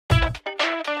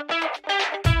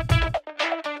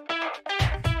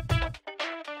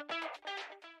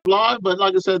live, but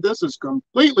like I said, this is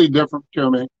completely different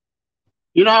to me.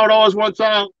 You know how it always works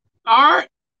out. All right,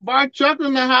 Bart Chuck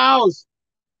in the house.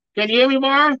 Can you hear me,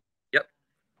 Bart? Yep.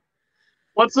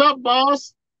 What's up,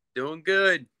 boss? Doing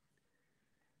good.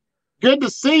 Good to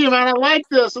see you, man. I like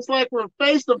this. It's like we're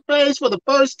face to face for the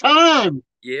first time.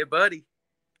 Yeah, buddy.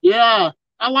 Yeah,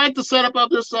 I like the setup of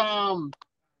this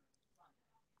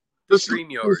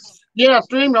StreamYard. yeah,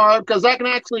 StreamYard, because I can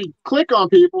actually click on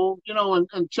people,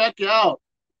 and check you out.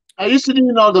 I used to do,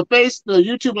 the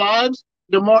YouTube lives.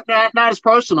 They're more not as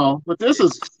personal, but this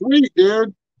is sweet,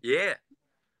 dude. Yeah.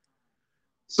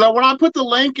 So when I put the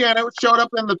link in, it showed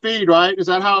up in the feed, right? Is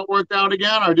that how it worked out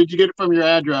again, or did you get it from your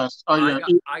address? Or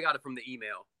I got it from the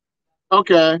email.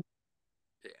 Okay.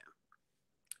 Yeah.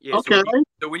 Yeah. Okay.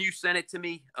 So when you sent it to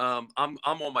me, I'm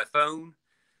on my phone.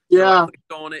 Yeah. So I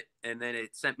clicked on it, and then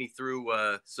it sent me through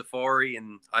Safari,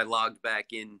 and I logged back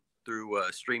in through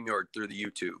StreamYard through the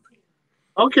YouTube.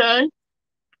 Okay.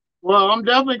 Well, I'm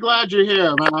definitely glad you're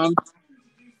here, man.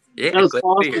 Yeah, that's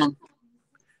awesome.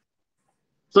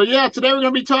 So yeah, today we're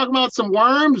going to be talking about some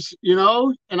worms, and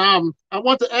I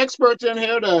want the experts in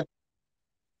here to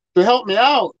help me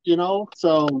out,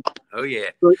 So. Oh yeah.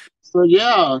 So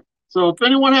yeah. So if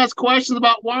anyone has questions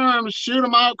about worms, shoot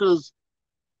them out because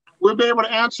we'll be able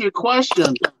to answer your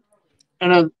question.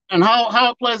 And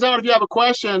how it plays out, if you have a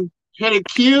question, hit a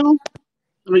Q.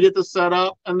 Let me get this set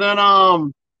up, and then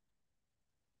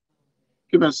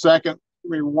give me a second.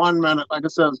 Give me 1 minute. Like I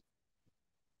said,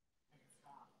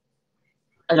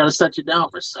 I gotta set you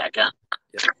down for a second.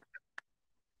 Yep.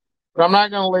 But I'm not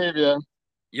gonna leave you.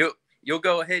 You'll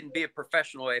go ahead and be a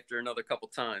professional after another couple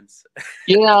times.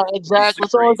 Yeah, exactly.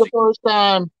 It's always the first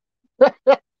time.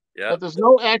 Yeah. But there's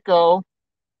no echo,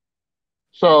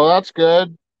 so that's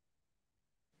good.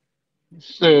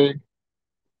 Let's see.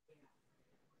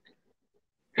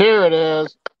 Here it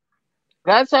is.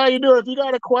 That's how you do it. If you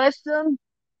got a question,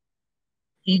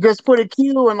 you just put a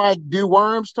Q and do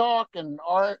worms talk, and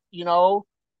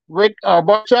Rick,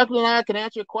 Bart Chuckland and I can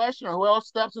answer your question, or who else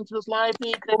steps into this live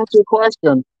feed can answer your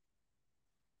question.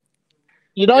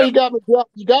 Yep.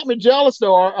 You got me jealous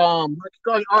though. I can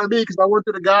call you RB because I worked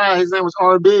with a guy. His name was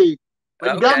RB.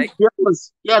 But you got me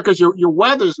jealous, yeah, because your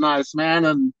weather's nice, man,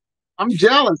 and I'm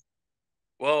jealous.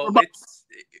 Well,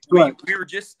 we were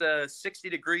just 60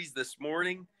 degrees this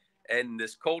morning, and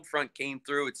this cold front came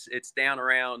through. It's down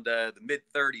around the mid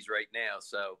 30s right now.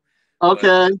 So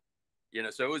okay.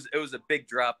 But, so it was a big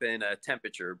drop in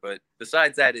temperature, but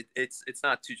besides that, it's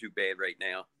not too bad right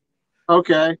now.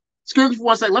 Okay. Excuse me for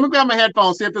 1 second. Let me grab my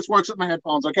headphones, see if this works with my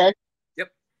headphones, okay?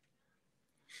 Yep.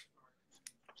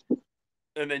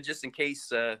 And then just in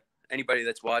case anybody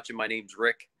that's watching, my name's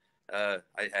Rick. I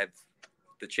have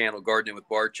the channel Gardening with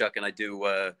Bart Chuck, and I do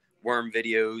worm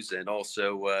videos and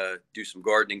also do some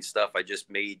gardening stuff. I just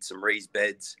made some raised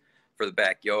beds for the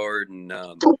backyard, and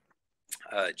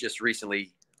just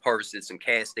recently harvested some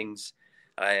castings.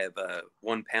 I have a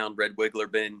 1 pound red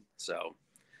wiggler bin, so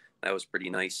that was pretty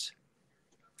nice.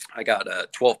 I got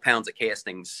 12 pounds of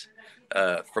castings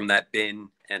from that bin,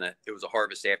 and it was a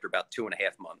harvest after about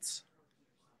 2.5 months.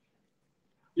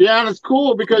 Yeah, and it's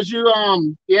cool because you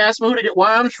asked me who to get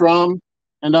worms from,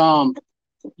 and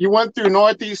you went through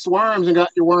Northeast Worms and got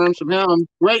your worms from him.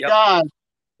 Great guy.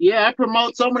 Yeah, I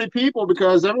promote so many people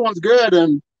because everyone's good,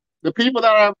 and the people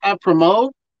that I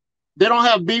promote, they don't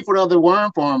have beef with other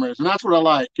worm farmers, and that's what I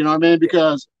like. You know what I mean?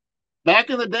 Because back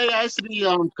in the day, I used to be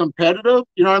competitive.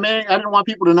 You know what I mean? I didn't want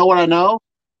people to know what I know.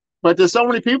 But there's so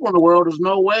many people in the world, there's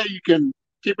no way you can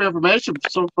keep information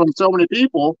from so many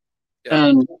people. Yeah.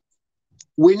 And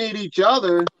we need each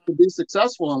other to be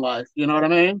successful in life. You know what I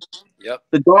mean? Yep.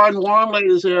 The garden worm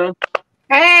lady's here.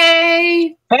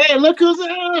 Hey! Hey, look who's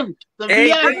in! The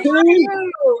VIP!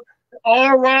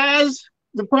 All rise!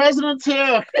 The president's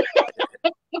here!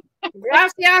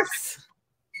 Gracias!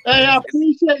 Hey, I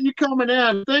appreciate you coming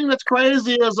in. The thing that's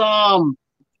crazy is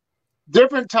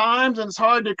different times, and it's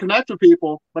hard to connect with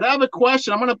people. But I have a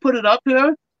question. I'm going to put it up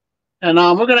here, and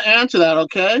we're going to answer that,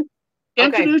 okay?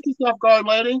 Introduce yourself, garden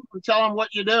lady, and tell them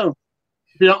what you do,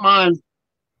 if you don't mind.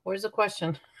 Where's the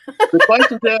question? The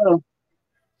question's there.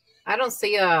 I don't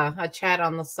see a chat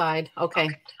on the side. Okay.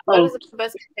 What is the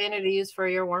best container to use for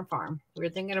your worm farm? We're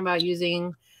thinking about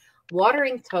using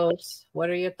watering totes. What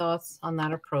are your thoughts on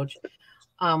that approach?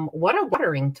 What are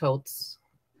watering totes?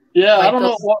 Yeah, I don't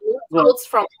know. Totes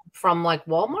from like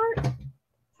Walmart?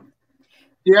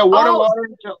 Yeah,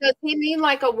 watering totes. Does he mean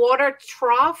like a water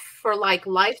trough for like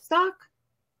livestock?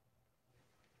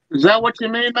 Is that what you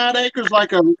mean, Matt Akers?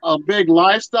 Like a big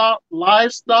livestock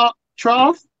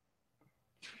trough?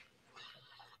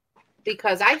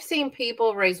 because I've seen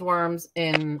people raise worms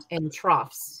in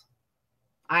troughs.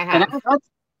 I And have.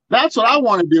 that's what I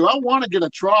want to do. I want to get a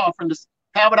trough and just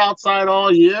have it outside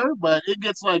all year, but it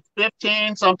gets like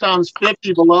 15, sometimes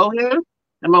 50 below here,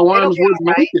 and my It'll worms be wouldn't all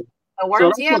right. make it. The So worms,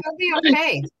 that's yeah, what they'll be I think.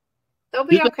 okay. They'll You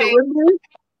be think they okay. would be?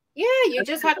 Yeah, you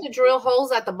just have to drill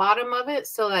holes at the bottom of it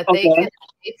so that they Okay. can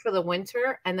escape for the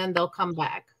winter, and then they'll come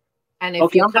back. And if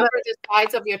Okay, you I'm gonna. cover the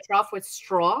sides of your trough with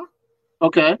straw,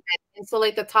 Okay.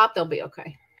 insulate the top, they'll be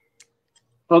okay.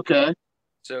 Okay.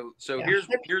 So Yeah.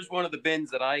 here's one of the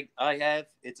bins that I have.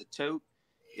 It's a tote.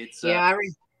 It's Yeah,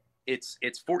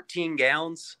 it's 14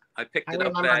 gallons. I picked I it up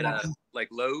remember at that. like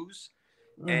Lowe's,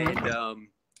 Mhm. and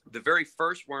the very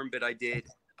first worm bit I did,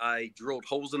 I drilled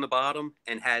holes in the bottom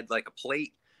and had like a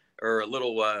plate or a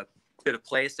little bit of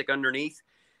plastic underneath.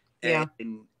 Yeah.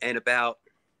 And about,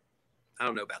 I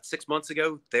don't know, about 6 months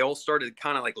ago, they all started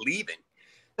kind of like leaving.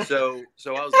 So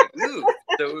I was like, ooh.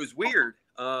 So it was weird.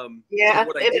 Yeah, So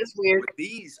what I it did is weird. with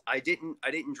these, I didn't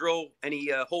drill any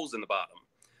holes in the bottom.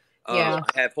 Yeah.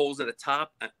 I have holes in the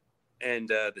top and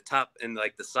the top and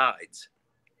like the sides.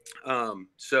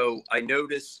 So I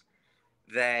noticed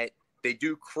that they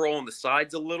do crawl on the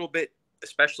sides a little bit,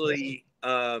 especially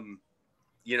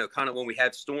you know, kind of when we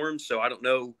have storms. So I don't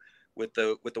know with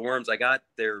the worms I got,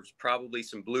 there's probably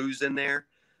some blues in there,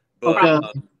 but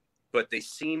Okay. but they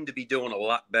seem to be doing a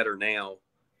lot better now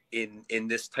in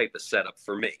this type of setup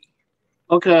for me.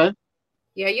 Okay.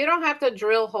 Yeah, you don't have to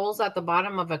drill holes at the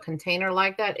bottom of a container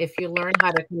like that if you learn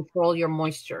how to control your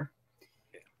moisture.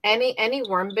 Any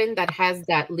worm bin that has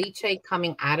that leachate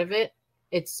coming out of it,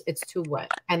 it's too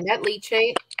wet. And that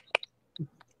leachate,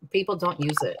 people don't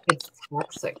use it. It's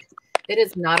toxic. It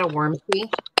is not a worm pee.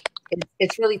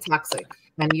 It's really toxic,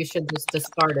 and you should just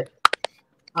discard it.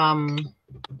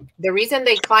 The reason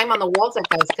they climb on the walls like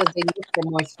that is because they use the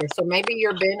moisture. So maybe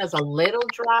your bin is a little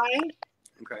dry.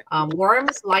 Okay.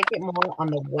 Worms like it more on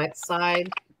the wet side,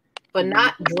 but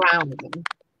not drowning.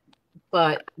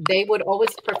 But they would always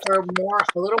prefer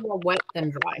a little more wet than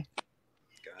dry.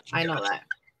 Gotcha. I know that.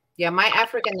 Yeah, my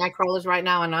African night crawlers right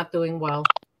now are not doing well.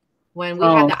 When we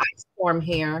had the ice storm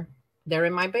here, they're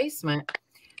in my basement.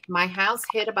 My house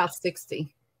hit about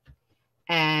 60.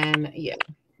 And yeah,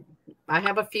 I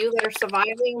have a few that are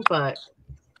surviving, but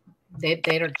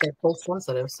they're cold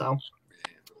sensitive. So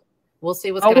we'll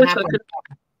see what's going to happen.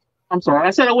 I'm sorry.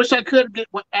 I said I wish I could get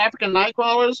African night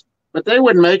crawlers, but they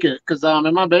wouldn't make it because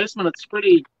in my basement it's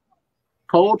pretty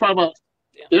cold, probably about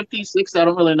 50, 60. I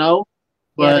don't really know.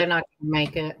 But yeah, they're not going to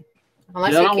make it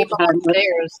unless you keep them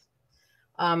upstairs.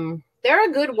 They're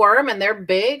a good worm and they're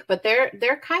big, but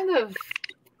they're kind of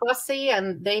fussy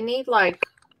and they need like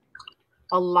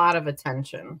a lot of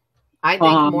attention. I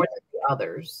think more than the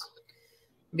others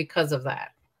because of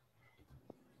that.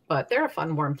 But they're a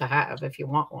fun worm to have if you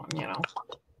want one, you know.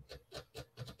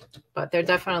 But they're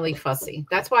definitely fussy.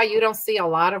 That's why you don't see a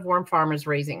lot of worm farmers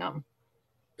raising them.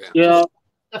 Yeah. Just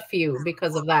a few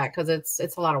because of that, because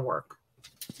it's a lot of work.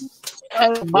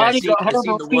 I seen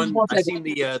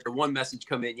the one message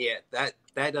come in. Yeah,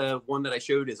 that one that I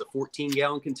showed is a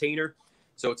 14-gallon container,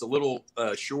 so it's a little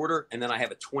shorter, and then I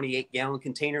have a 28-gallon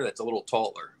container that's a little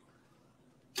taller.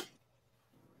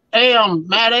 Hey,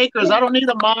 Matt Akers, I don't need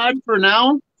a mod for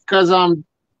now because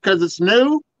it's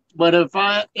new. But if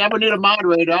I ever need a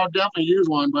moderator, I'll definitely use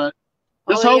one. But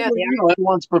just hopefully, you know,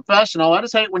 everyone's professional. I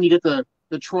just hate when you get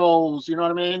the trolls. You know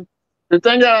what I mean? The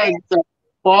thing that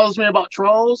bothers me about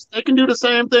trolls, they can do the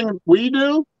same thing we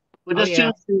do, but just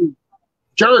choose to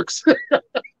jerks.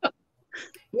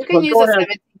 You can use a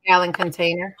 17-gallon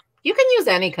container. You can use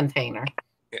any container,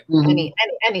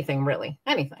 anything really,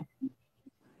 anything.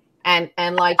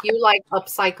 And like you like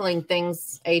upcycling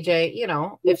things, AJ, you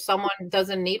know, if someone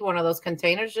doesn't need one of those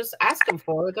containers, just ask them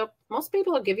for it. Most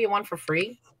people will give you one for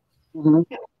free. Mm-hmm.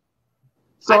 Yeah.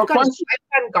 So I've done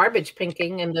garbage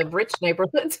pinking in the rich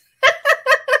neighborhoods.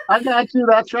 I got you.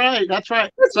 That's right. That's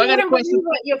right. So I got a question.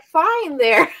 What you find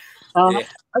there. I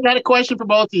got a question for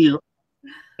both of you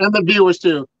and the viewers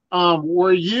too.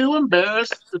 Were you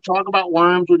embarrassed to talk about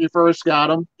worms when you first got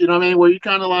them? You know what I mean? Were you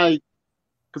kind of like,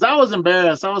 because I was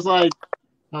embarrassed. I was like,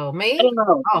 oh, me? I don't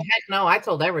know. Oh, heck no. I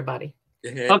told everybody.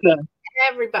 Okay.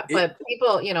 Everybody. But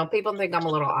people, you know, people think I'm a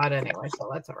little odd anyway, so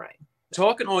that's all right.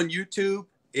 Talking on YouTube,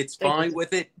 it's fine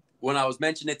with it. When I was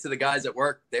mentioning it to the guys at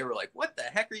work, they were like, "What the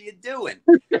heck are you doing?"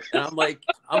 And I'm like,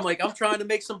 I'm trying to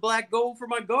make some black gold for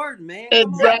my garden, man.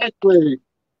 Exactly.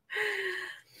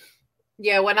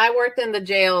 Yeah, when I worked in the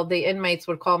jail, the inmates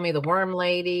would call me the worm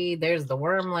lady. There's the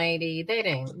worm lady.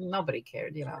 Nobody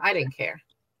cared, you know. I didn't care.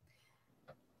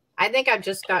 I think I've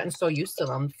just gotten so used to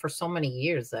them for so many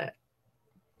years that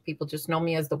people just know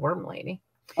me as the worm lady.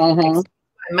 Uh-huh.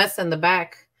 A mess in the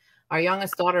back. Our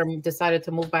youngest daughter decided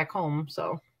to move back home,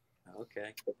 so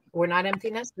Okay. we're not empty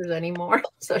nesters anymore.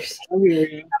 So she I hear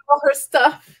you. got all her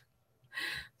stuff.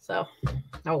 So,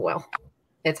 oh well,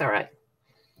 it's all right.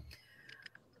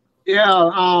 Yeah.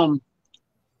 On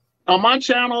my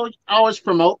channel, I always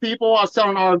promote people. I was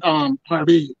telling our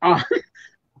RB.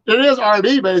 It is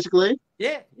RB basically.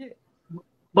 Yeah. Yeah.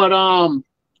 But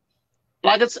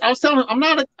like I was telling, I'm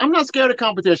not scared of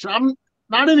competition. I'm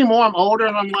not anymore. I'm older,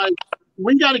 and I'm like,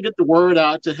 we got to get the word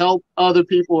out to help other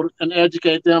people and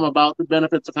educate them about the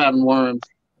benefits of having worms.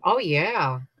 Oh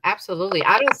yeah, absolutely.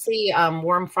 I don't see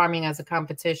worm farming as a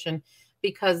competition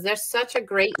because there's such a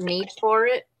great need for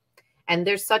it. And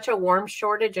there's such a worm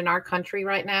shortage in our country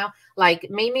right now. Like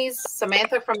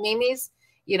Samantha from Mimi's,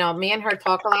 you know, me and her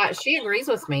talk a lot. She agrees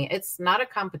with me. It's not a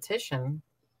competition.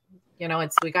 You know,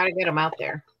 we got to get them out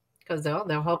there because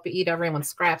they'll help you eat everyone's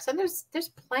scraps. And there's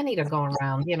plenty to go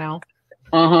around, you know.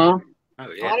 Uh-huh. Oh,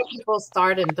 yeah. A lot of people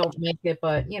start and don't make it,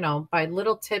 but, you know, by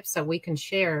little tips that we can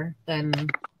share, then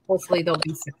hopefully they'll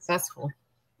be successful.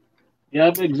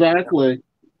 Yep, exactly.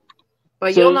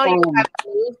 But So, you'll know you have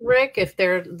blues, Rick, if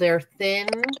they're thin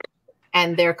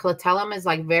and their clitellum is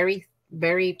like very,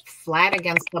 very flat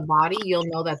against the body. You'll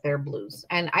know that they're blues.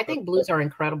 And I think blues are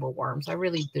incredible worms. I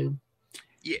really do.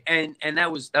 Yeah, and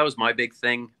that was my big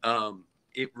thing.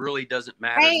 It really doesn't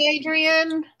matter. Hey,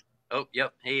 Adrian. Oh,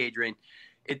 yep. Hey, Adrian.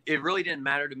 It really didn't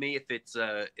matter to me if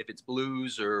it's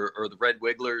blues or the red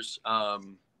wigglers.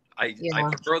 I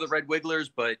prefer the red wigglers,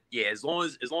 but yeah, as long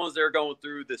as they're going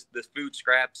through this food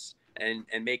scraps and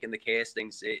making the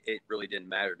castings, it really didn't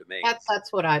matter to me.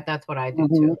 That's what I do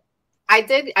too. I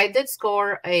did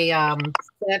score a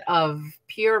set of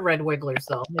pure red wigglers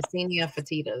though, Messina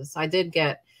fetidas. I did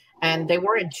get, and they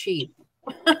weren't cheap.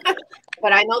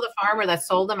 But I know the farmer that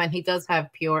sold them, and he does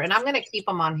have pure, and I'm gonna keep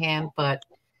them on hand, but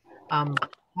I'm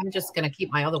just gonna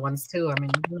keep my other ones too. I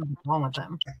mean, nothing wrong with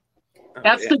them.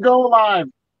 That's to go live.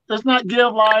 Does not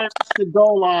give live. It's to go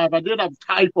live. I did a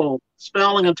typo,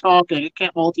 spelling and talking. It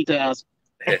can't multitask.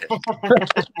 I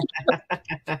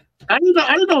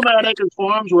didn't know Mad Acres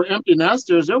Farms were empty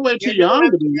nesters. They're way too young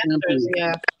to be empty.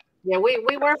 Yeah,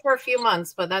 we were for a few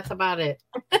months, but that's about it.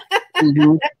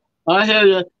 I hear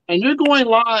you. And you're going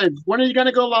live. When are you going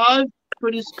to go live?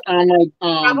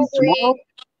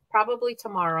 Probably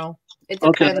tomorrow. It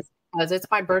depends because it's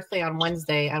my birthday on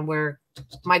Wednesday, and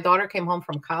my daughter came home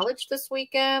from college this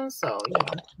weekend, so you know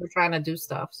we're trying to do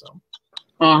stuff. So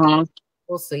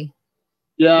we'll see.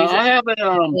 Yeah, I have a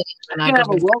road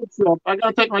trip. I got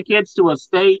to take my kids to a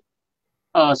state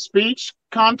speech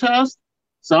contest,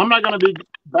 so I'm not going to be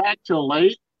back till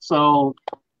late. So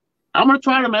I'm going to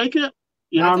try to make it.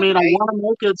 You know what I mean? I want to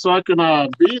make it so I can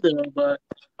be there, but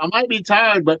I might be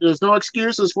tired, but there's no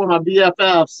excuses for my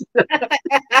BFFs. I've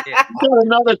got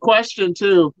another question,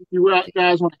 too, if you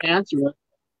guys want to answer it.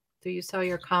 Do you sell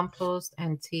your compost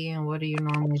and tea, and what do you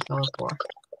normally sell it for?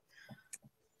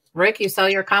 Rick, you sell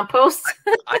your compost?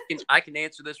 I can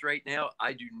answer this right now.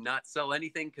 I do not sell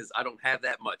anything because I don't have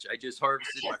that much. I just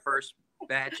harvested my first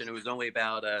batch, and it was only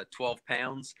about 12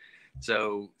 pounds.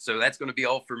 So that's going to be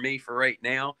all for me for right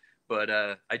now. But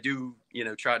I do,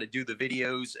 try to do the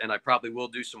videos, and I probably will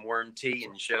do some worm tea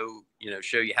and show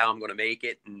you how I'm going to make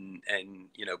it and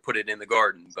put it in the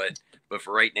garden. But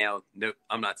for right now, no,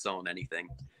 I'm not selling anything.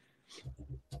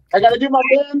 I got to do my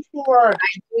bin for.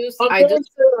 I do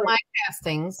my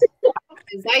castings.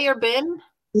 Is that your bin?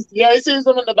 Yeah, he sees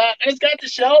them in the back. I just got to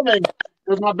show me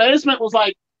because my basement was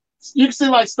like, you can see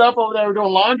like stuff over there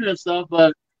doing laundry and stuff,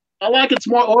 but I like it's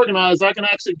more organized. I can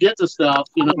actually get to stuff,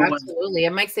 Absolutely.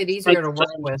 It makes it easier to work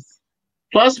with.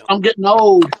 Plus, I'm getting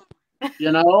old,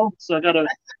 so I got to.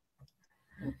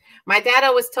 My dad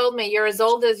always told me, you're as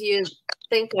old as you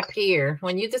think up here.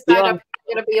 When you decide up here,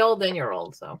 you're going to be old, then you're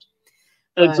old. So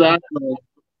exactly.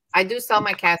 I do sell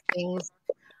my castings.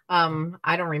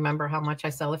 I don't remember how much I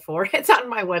sell it for. It's on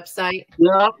my website.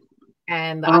 Yeah.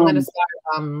 And I'm going to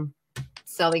start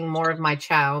selling more of my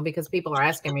chow because people are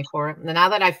asking me for it. And now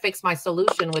that I fixed my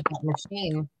solution with that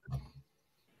machine,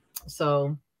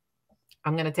 so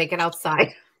I'm going to take it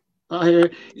outside.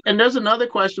 And there's another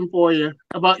question for you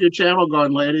about your channel,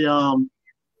 Garden Lady.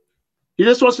 He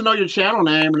just wants to know your channel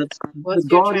name, and it's the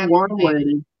Garden Worm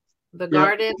Lady. The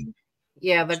Garden,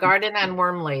 the Garden and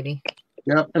Worm Lady.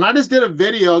 Yep. And I just did a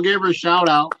video, gave her a shout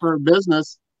out for her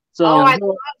business. So I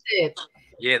loved it.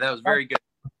 Yeah, that was very good.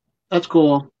 That's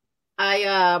cool.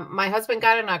 My husband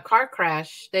got in a car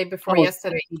crash day before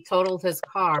yesterday. He totaled his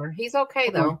car. He's okay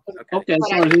though. Okay.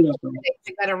 Sorry to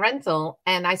get a rental,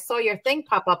 and I saw your thing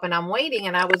pop up, and I'm waiting,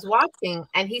 and I was watching,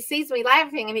 and he sees me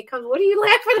laughing, and he comes, "What are you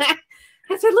laughing at?"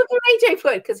 I said, look what AJ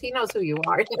put, because he knows who you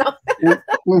are, you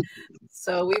know.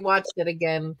 So we watched it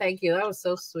again. Thank you. That was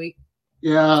so sweet.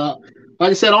 Yeah,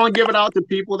 like I said, I only give it out to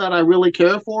people that I really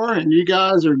care for, and you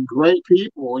guys are great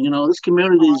people. You know, this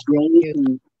community is great.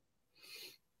 And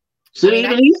see, I mean,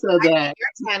 even he said I that.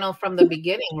 Your channel from the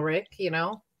beginning, Rick. You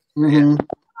know, Mm-hmm.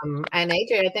 And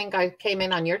AJ, I think I came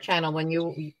in on your channel when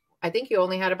I think you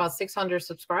only had about 600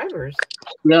 subscribers.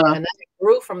 Yeah, and then it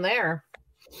grew from there.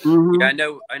 Mm-hmm. Yeah,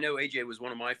 I know AJ was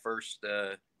one of my first,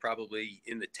 probably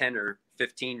in the 10 or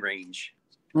 15 range,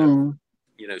 Mm-hmm.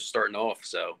 you know, starting off.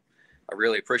 So I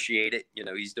really appreciate it. You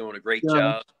know, he's doing a great Yeah.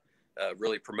 job,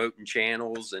 really promoting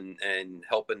channels and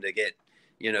helping to get,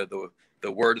 you know,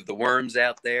 the word of the worms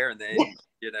out there, and then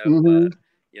you know, Mm-hmm.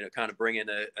 you know, kind of bringing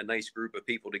a nice group of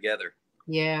people together.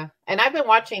 Yeah, and I've been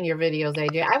watching your videos,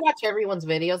 AJ. I watch everyone's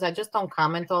videos. I just don't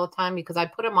comment all the time because I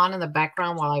put them on in the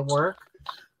background while I work.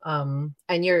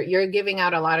 And you're giving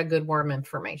out a lot of good worm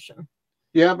information.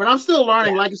 Yeah, but I'm still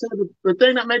learning. Like I said, the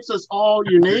thing that makes us all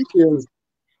unique is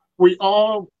we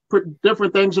all put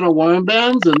different things in our worm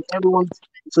bins, and everyone's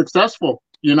successful.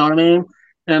 You know what I mean?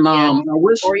 And I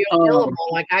wish. Or you'll kill them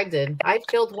all like I did. I've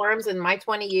killed worms in my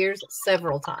 20 years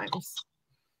several times.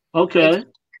 Okay.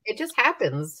 It just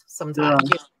happens sometimes.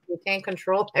 Yeah. You can't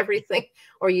control everything,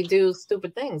 or you do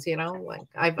stupid things. You know, like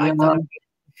I've done a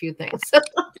few things.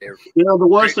 You know, the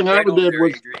worst thing I ever did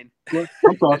was.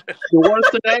 I'm sorry. The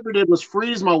worst thing I ever did was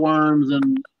freeze my worms,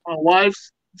 and my wife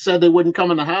said they wouldn't come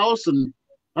in the house, and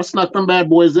I snuck them bad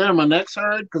boys in. My neck's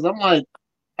hurt because I'm like,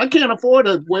 I can't afford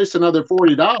to waste another $40.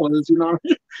 You know,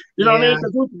 you know what I mean?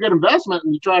 Because it's a good investment,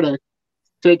 and you try to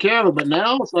take care of it. But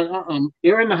now it's like,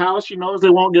 you're in the house. She knows they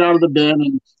won't get out of the bed,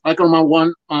 and like on my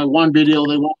one video,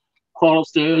 they won't crawl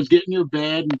upstairs, get in your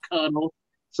bed and cuddle.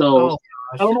 So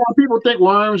I don't know why people think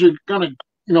worms are gonna,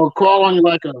 you know, crawl on you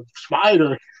like a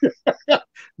spider.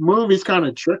 Movies kind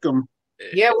of trick them.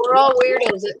 Yeah, we're all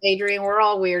weirdos, Adrian. We're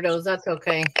all weirdos. That's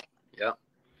okay. Yeah,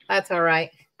 that's all right.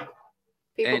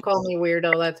 People call me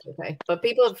weirdo. That's okay. But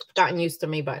people have gotten used to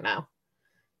me by now.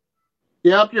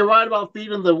 Yep, you're right about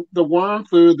feeding the worm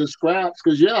food, the scraps,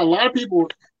 because a lot of people,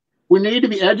 we need to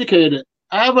be educated.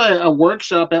 I have a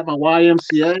workshop at my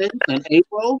YMCA in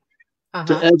April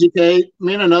to educate.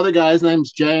 Me and another guy, his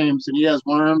name's James, and he has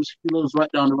worms. He lives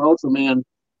right down the road from me, and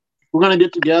we're gonna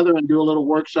get together and do a little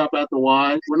workshop at the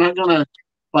Y. We're not gonna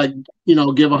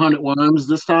give 100 worms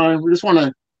this time. We just want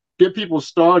to get people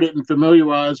started and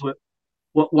familiarized with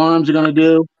what worms are gonna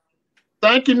do.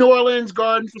 Thank you, New Orleans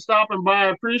Garden, for stopping by. I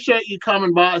appreciate you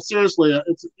coming by. Seriously,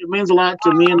 it means a lot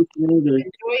to me and the community.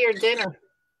 Enjoy your dinner.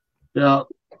 Yeah.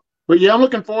 But I'm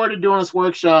looking forward to doing this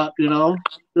workshop,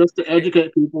 just to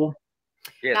educate people.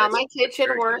 Yeah, now, my kitchen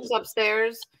worms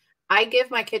upstairs, I give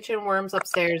my kitchen worms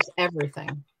upstairs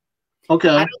everything. Okay.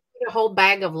 I don't eat a whole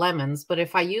bag of lemons, but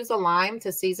if I use a lime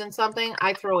to season something,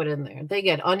 I throw it in there. They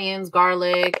get onions,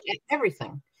 garlic,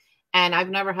 everything. And I've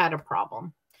never had a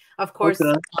problem. Of course,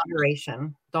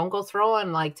 moderation. Don't go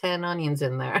throwing like 10 onions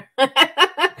in there.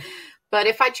 But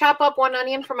if I chop up one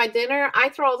onion for my dinner, I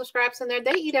throw all the scraps in there.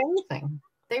 They eat everything.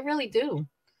 They really do.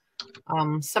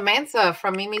 Samantha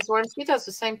from Mimi's Worms, she does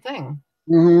the same thing.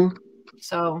 Mm-hmm.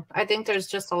 So I think there's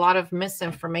just a lot of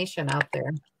misinformation out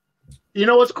there. You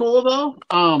know what's cool though?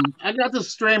 I got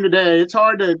this stream today. It's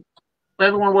hard to,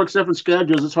 everyone works different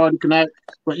schedules. It's hard to connect.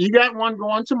 But you got one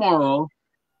going tomorrow.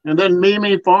 And then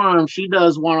Mimi Farm, she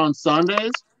does one on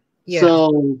Sundays. Yeah.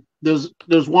 So there's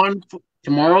one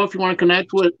tomorrow if you want to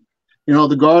connect with,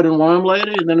 the garden worm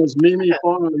lady. And then there's Mimi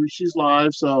Farm, she's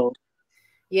live. So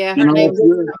yeah, her name is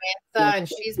Samantha, and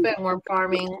she's been worm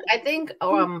farming, I think,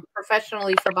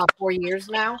 professionally for about 4 years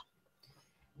now.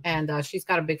 And she's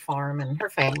got a big farm and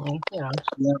her family, Yeah.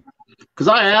 Because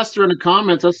I asked her in the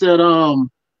comments, I said,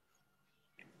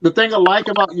 the thing I like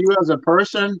about you as a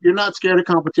person, you're not scared of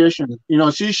competition.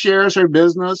 She shares her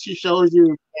business. She shows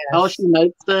you how she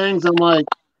makes things. I'm like,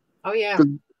 oh, yeah.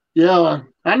 Yeah.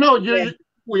 I know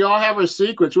we all have our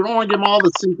secrets. We don't want to give them all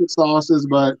the secret sauces,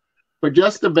 but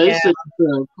just the basics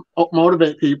to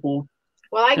motivate people.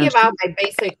 Well, I give out my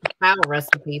basic cow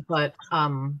recipe, but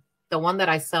the one that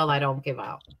I sell, I don't give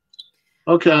out.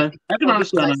 Okay. I can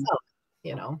understand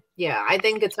that. Yeah, I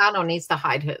think Gaetano needs to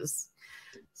hide his.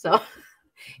 So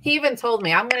he even told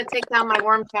me, I'm going to take down my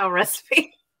worm cow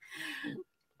recipe.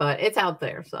 But it's out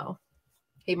there, so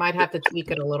he might have to tweak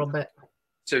it a little bit.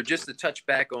 So just to touch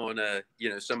back on,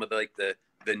 some of the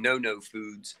no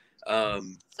foods.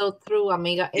 So through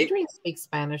Amiga, Adrian speaks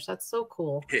Spanish. That's so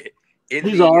cool.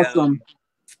 He's awesome.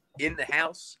 In the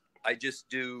house, I just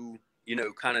do,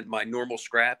 kind of my normal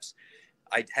scraps.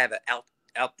 I have an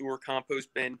outdoor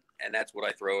compost bin, and that's what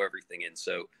I throw everything in.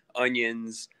 So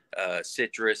onions,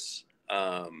 citrus,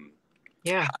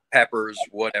 Yeah. peppers,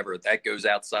 whatever that goes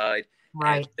outside.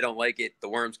 Right. And if they don't like it, the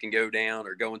worms can go down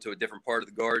or go into a different part of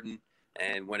the garden.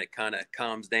 And when it kind of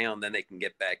calms down, then they can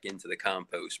get back into the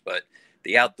compost. But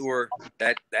the outdoor,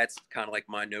 that's kind of like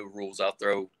my no rules. I'll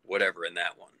throw whatever in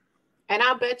that one. And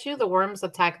I'll bet you the worms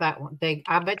attack that one.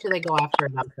 I bet you they go after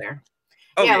it out there.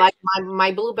 Oh, yeah, like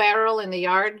my blue barrel in the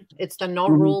yard. It's the no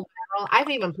rule barrel. I've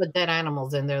even put dead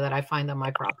animals in there that I find on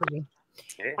my property.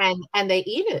 Yeah. And they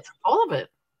eat it, all of it.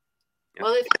 Yep.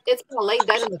 Well, it's gonna lay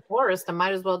dead in the forest. I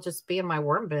might as well just be in my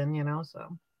worm bin, you know.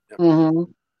 So.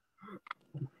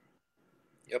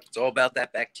 Yep, it's all about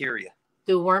that bacteria.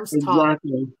 Do worms talk?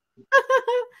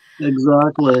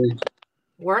 Exactly.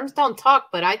 Worms don't talk,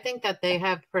 but I think that they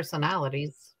have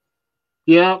personalities.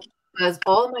 Yeah. Because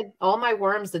all my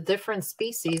worms, the different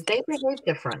species, they behave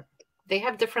different. They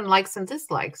have different likes and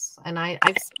dislikes, and I've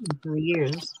seen them for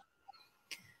years.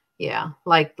 Yeah,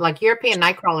 like European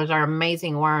night crawlers are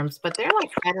amazing worms, but they're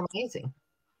like kind of amazing.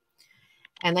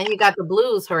 And then you got the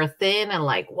blues who are thin and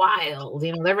like wild.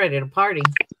 You know, they're ready to party.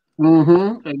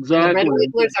 Exactly. The red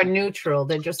wigglers are neutral.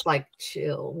 They're just like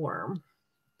chill worm.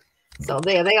 So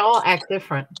they all act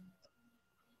different.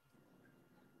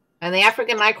 And the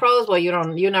African night crawlers, well,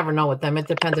 you never know with them. It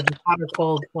depends if it's hot or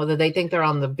cold, whether they think they're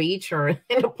on the beach or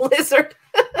in a blizzard.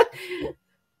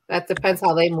 That depends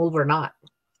how they move or not.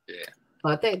 Yeah.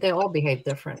 But they all behave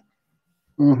different.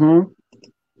 But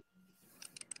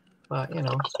you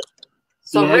know.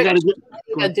 So yeah, Rick,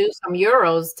 to do some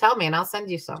euros, tell me and I'll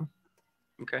send you some.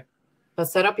 Okay. But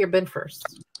set up your bin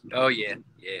first. Oh yeah.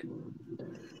 Yeah,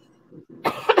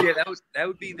 that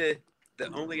would be the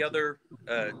only other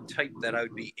type that I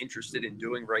would be interested in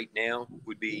doing right now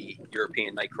would be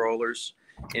European night crawlers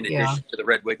in addition to the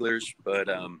red wigglers. But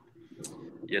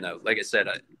you know, like I said,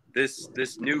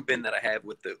 this new bin that I have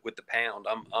with the pound,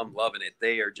 I'm loving it.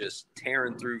 They are just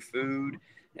tearing through food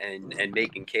and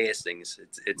making castings.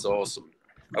 It's awesome.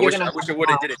 I wish I would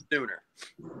have did it sooner.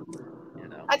 You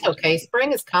know. That's okay.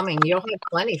 Spring is coming. You'll have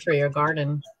plenty for your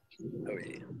garden. Oh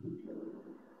yeah.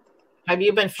 Have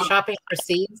you been shopping for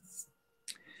seeds?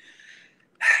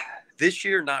 This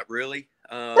year, not really.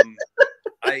 I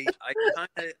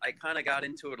kind of got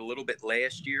into it a little bit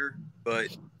last year, but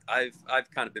I've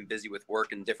kind of been busy with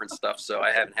work and different stuff, so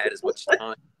I haven't had as much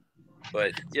time.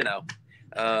 But you know,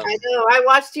 I know. I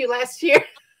watched you last year.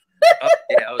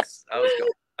 Yeah,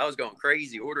 I was going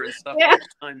crazy ordering stuff all the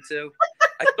time too.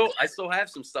 I still have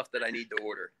some stuff that I need to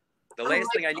order. The last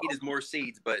thing I need is more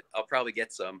seeds, but I'll probably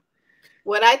get some.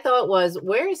 What I thought was,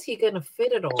 where is he going to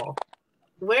fit it all?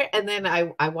 Where? And then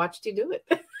I watched you do it.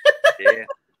 Yeah.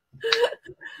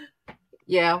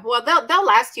 Yeah. Well, they'll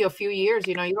last you a few years.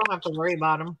 You know, you don't have to worry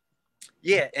about them.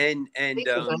 Yeah, and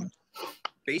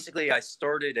basically, I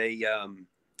started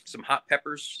some hot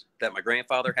peppers that my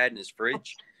grandfather had in his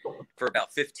fridge for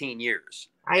about 15 years.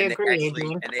 I agree.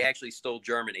 And they actually still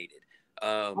germinated.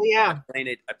 I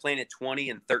planted 20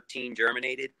 and 13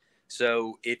 germinated.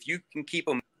 So if you can keep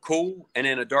them cool and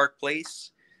in a dark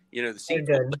place, you know, the seeds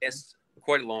will last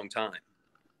quite a long time.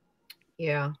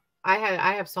 Yeah.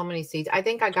 I have so many seeds. I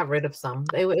think I got rid of some.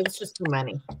 It was just too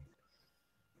many.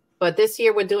 But this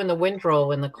year we're doing the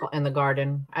windrow in the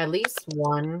garden. At least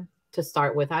one to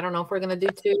start with. I don't know if we're going to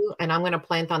do two, and I'm going to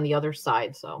plant on the other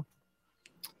side. So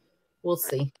we'll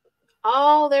see.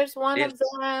 Oh, there's one of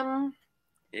them.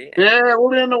 Yeah,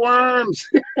 we're in the worms.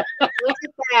 Look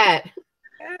at that.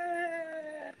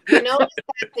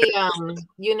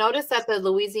 You notice that the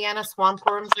Louisiana swamp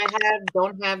worms I have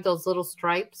don't have those little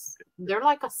stripes. They're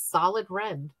like a solid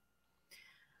red.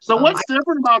 So what's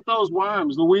different about those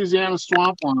worms, Louisiana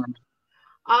swamp worms?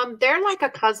 They're like a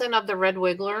cousin of the red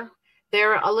wiggler.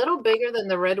 They're a little bigger than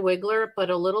the red wiggler, but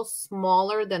a little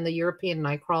smaller than the European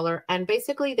nightcrawler. And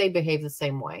basically they behave the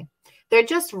same way. They're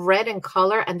just red in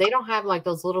color, and they don't have like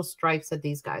those little stripes that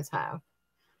these guys have.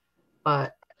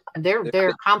 But they're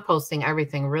composting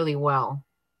everything really well.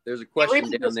 There's a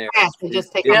question down there.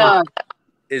 Just take them off.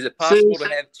 Is it possible to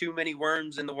have too many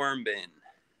worms in the worm bin?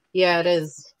 Yeah, it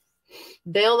is.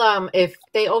 They'll if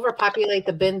they overpopulate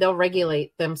the bin, they'll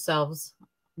regulate themselves.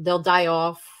 They'll die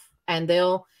off, and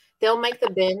they'll make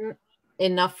the bin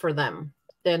enough for them.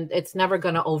 Then it's never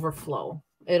going to overflow.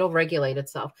 It'll regulate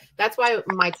itself. That's why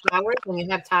my towers, when you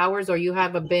have towers or you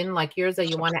have a bin like yours that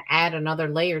you want to add another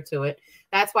layer to it,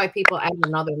 that's why people add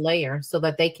another layer so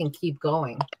that they can keep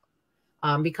going.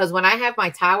 Because when I have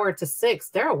my tower to 6,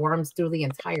 there are worms through the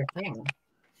entire thing.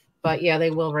 But yeah,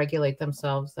 they will regulate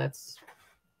themselves. That's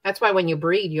why when you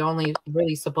breed, you're only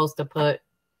really supposed to put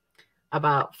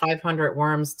about 500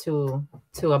 worms to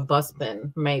a bus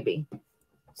bin, maybe. Wow.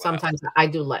 Sometimes I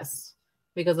do less.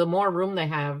 because the more room they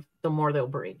have, the more they'll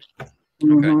breed.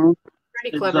 Mhm.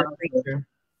 Pretty clever Exactly. creature.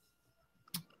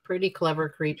 Pretty clever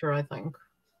creature, I think.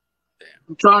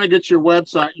 I'm trying to get your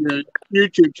website, your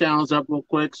YouTube channels up real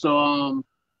quick. So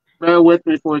bear with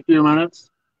me for a few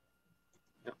minutes.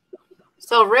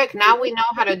 So Rick, now we know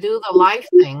how to do the live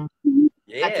thing at the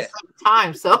Yeah. same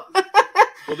time. So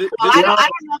Well, this, well, I don't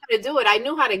know how to do it. I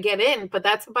knew how to get in, but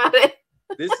that's about it.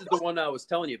 this is the one I was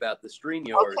telling you about, the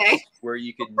StreamYard, Okay. where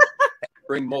you can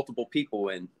bring multiple people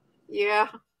in. Yeah.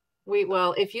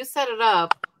 Well, if you set it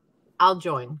up, I'll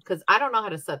join because I don't know how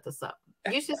to set this up.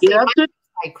 You should see Yeah, my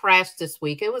site crashed this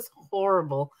week. It was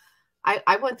horrible.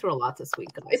 I went through a lot this week,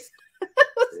 guys.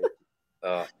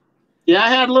 yeah, I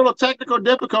had a little technical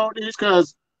difficulties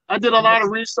because I did a lot of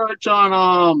research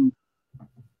on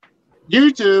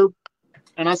YouTube,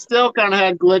 and I still kind of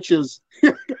had glitches.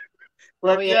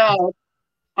 But Oh, yeah,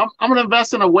 I'm gonna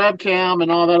invest in a webcam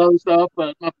and all that other stuff.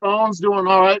 But my phone's doing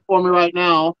all right for me right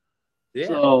now. Yeah.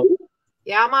 So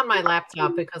Yeah, I'm on my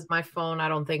laptop because my phone I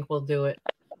don't think will do it.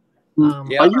 Yeah,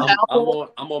 Are you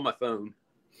I'm on my phone.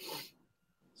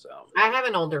 So I have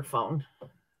an older phone.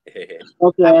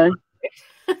 okay.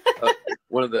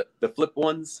 One of the flip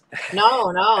ones.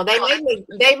 No,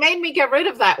 they made me get rid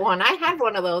of that one. I had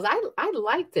one of those. I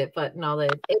liked it, but no,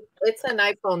 it's an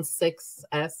iPhone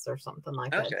 6S or something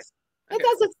like that. Okay. It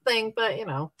does its thing, but you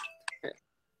know.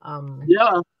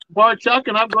 Yeah, Bart Chuck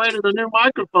and upgraded a new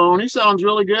microphone. He sounds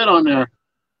really good on there.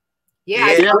 Yeah,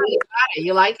 I saw you got it.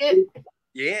 You like it?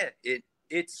 Yeah,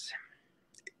 it's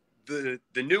the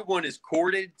new one is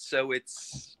corded, so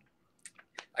it's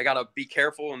I gotta be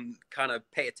careful and kind of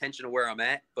pay attention to where I'm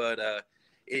at. But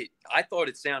I thought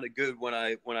it sounded good when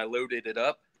I loaded it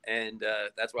up, and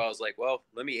that's why I was like, well,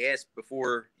 let me ask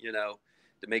before,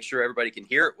 to make sure everybody can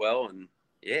hear it well. And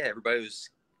yeah, everybody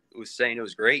was saying it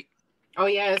was great. Oh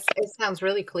yeah, it sounds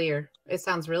really clear. It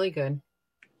sounds really good.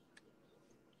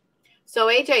 So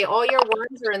AJ, all your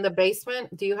worms are in the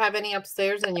basement. Do you have any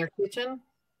upstairs in your kitchen?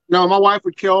 No, my wife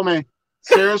would kill me.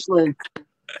 Seriously,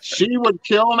 she would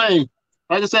kill me.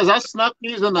 Like I says, I snuck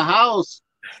these in the house,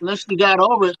 and then she got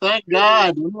over it. Thank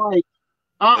God. I'm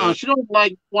like, she don't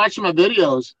like watching my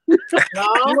videos.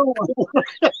 No,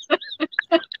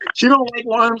 she don't like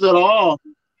worms at all.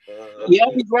 Yeah,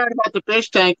 he's right about the fish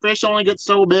tank. Fish only get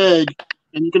so big,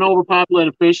 and you can overpopulate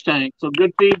a fish tank. So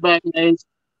good feedback, Nate.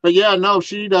 But yeah, no,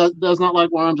 she does not like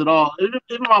worms at all. Even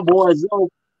my boys, they'll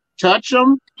touch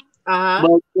them,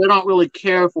 but they don't really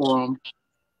care for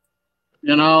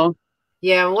them.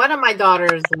 Yeah, one of my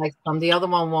daughters likes them. The other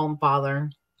one won't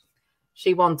bother.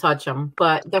 She won't touch them.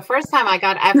 But the first time I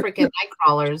got African night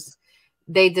crawlers,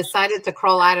 they decided to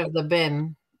crawl out of the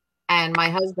bin. And my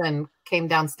husband came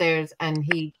downstairs and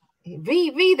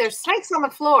V, there's snakes on the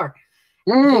floor.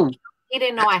 He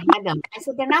didn't know I had them. I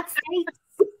said, they're not snakes.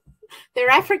 They're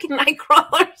African night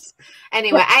crawlers.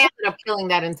 Anyway, I ended up killing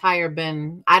that entire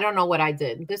bin. I don't know what I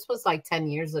did. This was like 10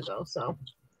 years ago. So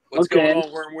what's going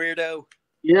on, Worm Weirdo?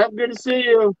 Yep, good to see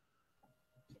you.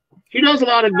 He does a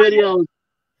lot of videos.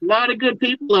 A lot of good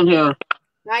people in here.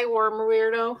 Hi, Worm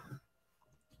Weirdo.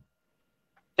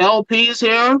 LP's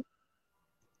here.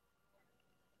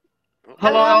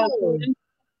 Hello, LP.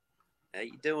 How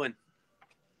you doing?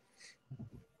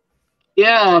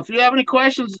 Yeah, if you have any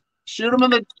questions, shoot them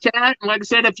in the chat. And like I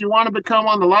said, if you want to become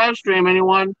on the live stream,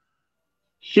 anyone,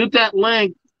 shoot that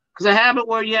link. Because I have it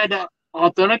where you had to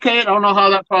authenticate. I don't know how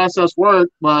that process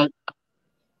worked, but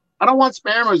I don't want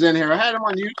spammers in here. I had them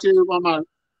on YouTube, on my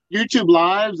YouTube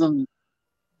lives, and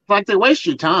it's like they waste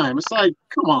your time. It's like,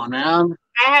 come on, man.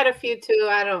 I had a few too.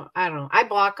 I don't. I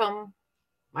block them.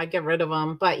 I get rid of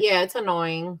them. But yeah, it's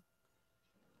annoying.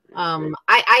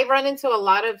 I run into a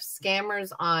lot of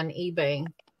scammers on eBay,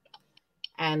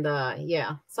 and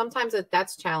yeah, sometimes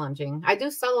that's challenging. I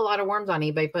do sell a lot of worms on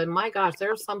eBay, but my gosh,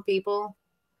 there are some people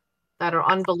that are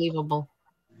unbelievable.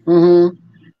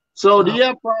 So do you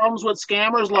have problems with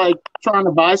scammers like trying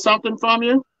to buy something from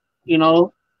you?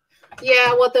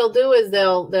 Yeah, what they'll do is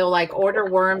they'll like order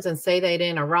worms and say they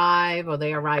didn't arrive, or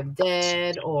they arrived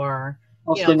dead, or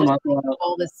just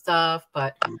all this stuff.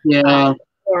 But yeah,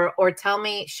 or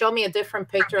show me a different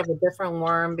picture of a different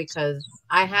worm, because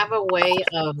I have a way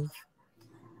of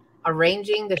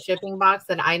arranging the shipping box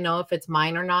that I know if it's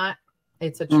mine or not.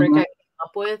 It's a trick I came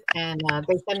up with, and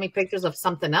they send me pictures of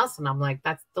something else, and I'm like,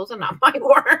 those are not my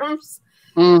worms.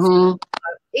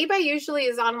 eBay usually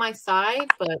is on my side,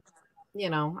 but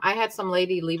I had some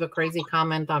lady leave a crazy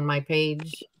comment on my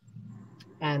page,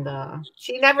 and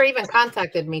she never even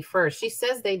contacted me first. She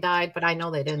says they died, but I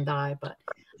know they didn't die. But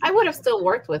I would have still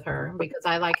worked with her because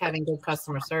I like having good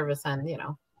customer service, and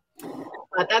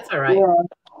but that's all right. Yeah.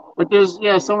 But there's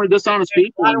so many dishonest There's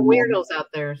people. a lot of weirdos out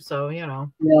there, so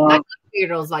not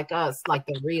weirdos like us, like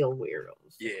the real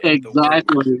weirdos. Yeah,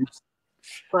 exactly.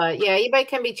 But yeah, eBay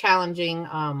can be challenging.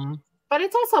 But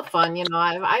it's also fun,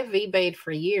 I've eBayed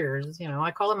for years. I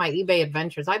call it my eBay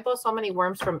adventures. I bought so many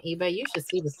worms from eBay. You should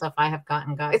see the stuff I have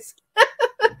gotten, guys.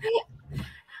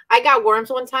 I got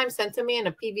worms one time sent to me in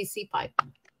a PVC pipe.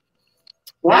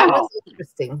 Wow. That was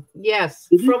interesting. Yes.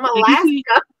 From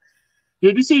Alaska.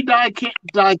 Did you see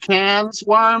Diane's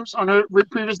worms on her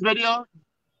previous video?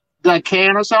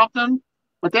 Diane or something?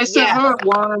 But they sent her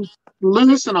worms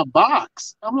loose in a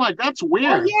box. I'm like, that's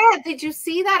weird. Oh, yeah. Did you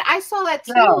see that? I saw that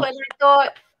too. And I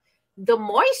thought the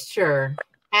moisture,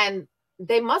 and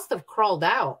they must have crawled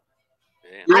out.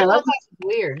 Yeah, I thought that was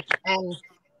weird.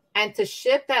 And to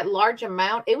ship that large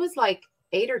amount, it was like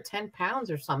 8 or 10 pounds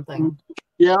or something.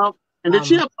 Yeah. And did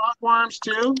she have pot worms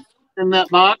too in that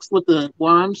box with the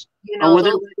worms? Those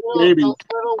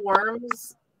little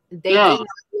worms, they did not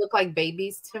look like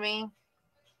babies to me.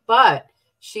 But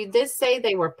she did say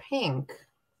they were pink.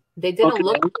 They didn't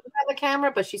look good on the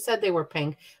camera, but she said they were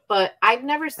pink. But I've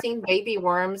never seen baby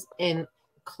worms in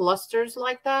clusters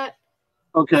like that.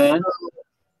 Okay. So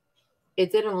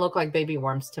it didn't look like baby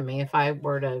worms to me if I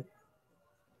were to,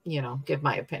 give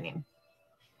my opinion.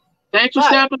 Thanks for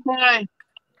stopping by.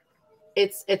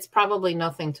 It's probably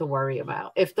nothing to worry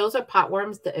about. If those are pot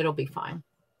worms, it'll be fine.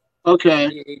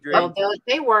 Okay.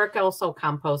 They work also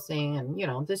composting,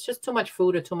 and there's just too much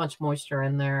food or too much moisture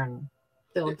in there, and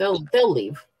they'll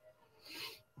leave.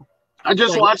 I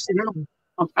just watched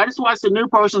the new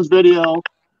person's video,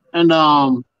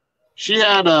 and she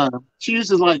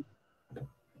uses like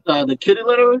the kitty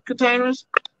litter containers.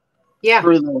 Yeah.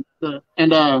 For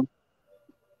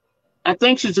I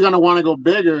think she's gonna want to go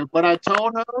bigger, but I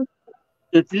told her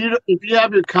if you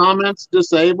have your comments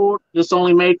disabled, this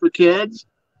only made for kids,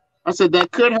 I said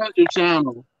that could hurt your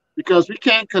channel because we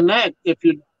can't connect if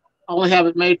you only have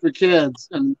it made for kids.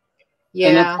 And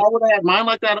if I would have had mine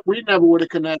like that, we never would have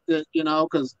connected,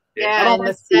 because I don't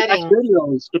like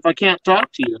videos if I can't talk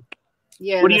to you.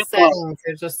 Yeah, the settings.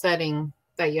 There's a setting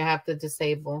that you have to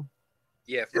disable.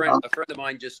 Yeah, a friend of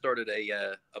mine just started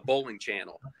a bowling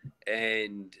channel,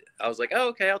 and I was like, oh,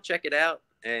 okay, I'll check it out.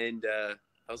 And I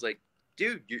was like,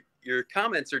 dude, your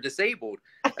comments are disabled.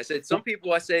 I said, some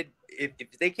people, I said, if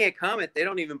they can't comment, they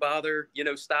don't even bother,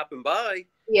 stopping by.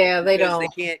 Yeah, they don't. They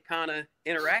can't kind of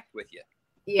interact with you.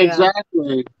 Yeah.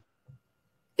 Exactly.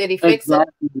 Did he fix it?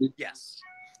 Yes.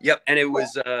 Yep. And it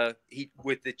was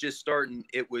with it just starting,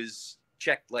 it was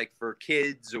checked like for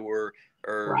kids or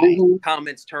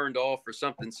comments turned off or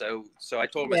something. So I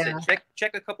told him, I said,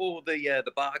 check a couple of the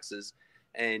boxes,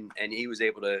 and he was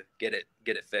able to get it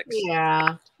fixed.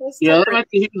 Yeah. That might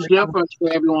be a huge difference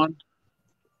for everyone.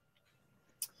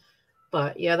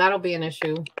 But yeah, that'll be an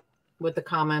issue with the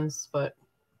comments, but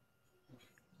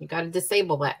you got to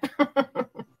disable that.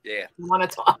 Yeah. You want to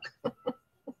talk.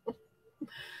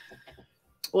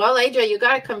 Well, AJ, you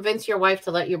got to convince your wife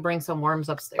to let you bring some worms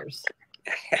upstairs.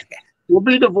 We'll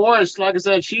be divorced. Like I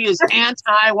said, she is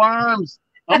anti-worms.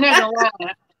 I'm not gonna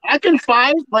lie. I can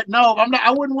fight, but no, I'm not.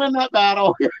 I wouldn't win that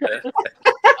battle.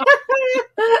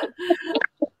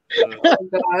 Oh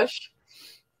gosh.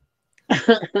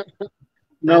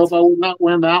 No, I would not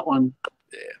win that one.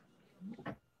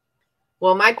 Yeah.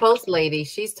 Well, my post lady,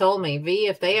 she's told me, V,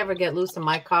 if they ever get loose in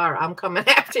my car, I'm coming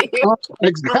after you. Oh,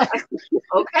 exactly.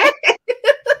 Okay.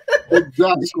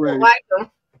 Exactly. She doesn't like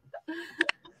them.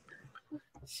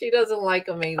 She doesn't like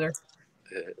them either.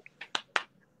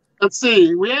 Let's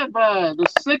see. We have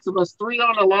there's 6 of us, 3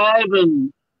 on the live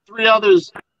and 3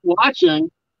 others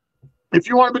watching. If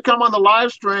you want to become on the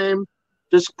live stream,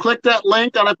 just click that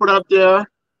link that I put up there.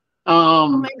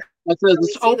 That says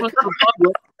it's open to the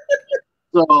public.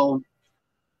 So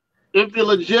if you're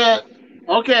legit,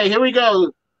 okay, here we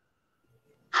go.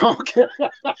 Okay.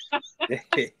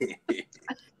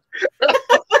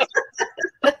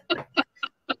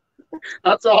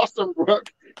 That's awesome,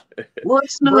 Brooke.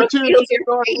 Brooke's new too.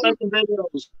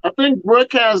 Videos. I think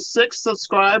Brooke has 6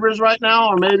 subscribers right now,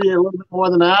 or maybe a little bit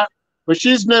more than that. But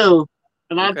she's new,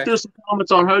 and I threw some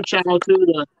comments on her channel too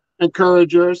to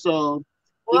encourage her. So,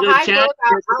 well, hi, Brooke.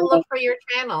 I'll look for your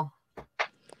channel.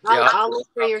 I'll look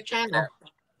for your channel.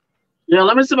 Yeah,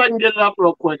 let me see if I can get it up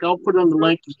real quick. I'll put it on the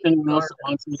link to anyone else that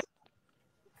wants it.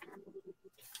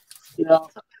 Yeah.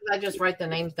 Sometimes I just write the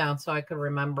names down so I could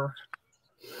remember.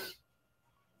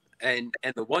 And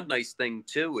the one nice thing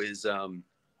too is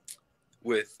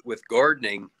with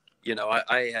gardening,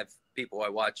 I have people I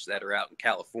watch that are out in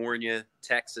California,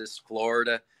 Texas,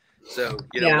 Florida. So,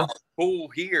 pool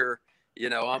here, You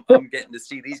know, I'm getting to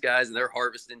see these guys, and they're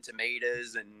harvesting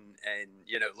tomatoes and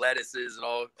you know, lettuces and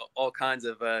all kinds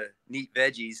of neat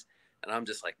veggies, and I'm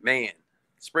just like, man,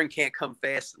 spring can't come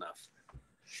fast enough.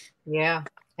 Yeah,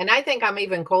 and I think I'm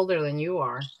even colder than you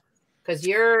are, because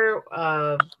you're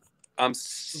I'm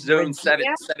zone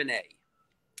Virginia? 7A.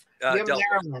 You're Delaware.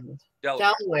 Maryland.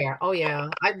 Delaware. Delaware. Oh yeah,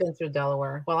 I've been through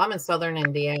Delaware. Well, I'm in southern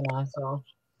Indiana, so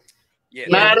Yeah,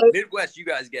 Yeah. Midwest, you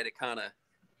guys get it kind of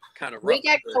rough. we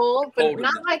get cold, but colder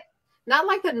not than-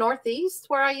 like the Northeast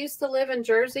where I used to live in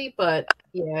Jersey. But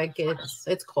yeah,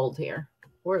 it's cold here.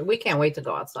 We can't wait to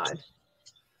go outside.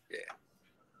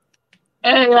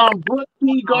 Hey, Brooke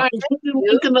P. Garden,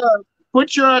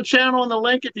 put your channel in the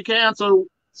link if you can, so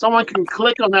someone can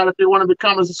click on that if they want to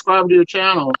become a subscriber to your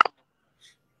channel.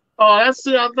 Oh, that's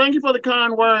thank you for the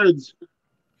kind words.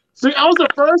 See, I was the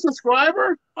first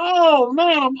subscriber. Oh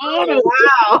man, I'm honored.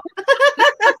 Wow,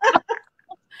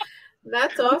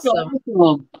 that's awesome.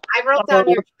 I wrote down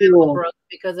your channel, Brooke,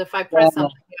 because if I press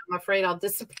something, I'm afraid I'll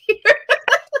disappear.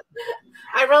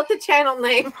 I wrote the channel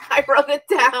name. I wrote it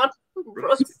down.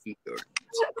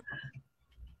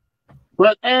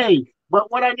 But hey,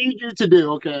 what I need you to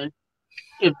do, okay?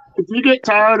 If you get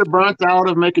tired or burnt out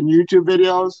of making YouTube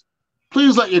videos,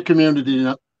 please let your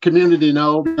community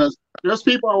know, because there's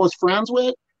people I was friends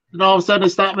with, and all of a sudden they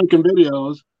stop making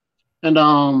videos, and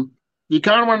you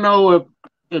kind of want to know if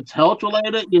it's health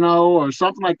related, you know, or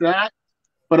something like that.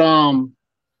 But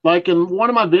like in one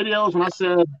of my videos when I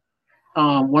said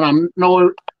when I'm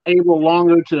no able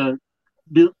longer to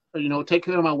do, you know, take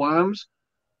care of my worms,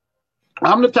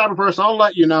 I'm the type of person I'll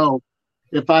let you know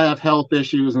if I have health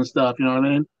issues and stuff. You know what I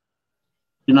mean?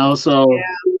 You know, so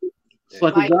it's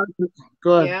like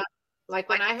go ahead. Yeah, like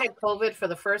when I had COVID for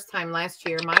the first time last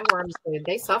year, my worms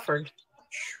they suffered.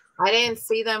 I didn't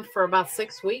see them for about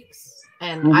 6 weeks,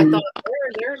 and I thought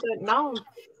they're good. No,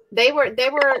 they were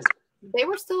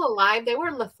still alive. They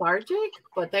were lethargic,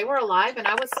 but they were alive, and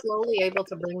I was slowly able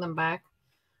to bring them back.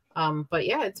 But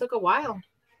yeah, it took a while,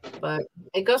 but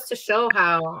it goes to show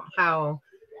how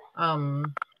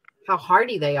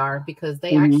hardy they are, because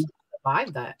they actually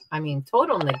survived that. I mean,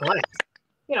 total neglect.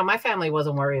 You know, my family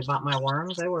wasn't worried about my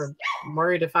worms. They were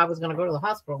worried if I was going to go to the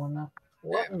hospital or not.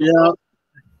 Yeah.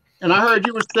 And I heard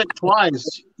you were sick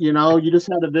twice. You know, you just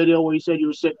had a video where you said you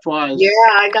were sick twice. Yeah,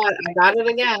 I got it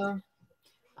again.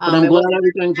 But I'm glad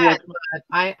everything's working.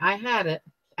 I had it,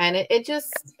 and it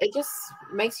just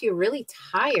makes you really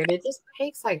tired. It just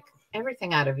takes like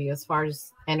everything out of you as far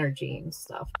as energy and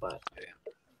stuff. But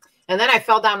and then I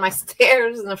fell down my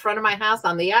stairs in the front of my house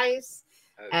on the ice,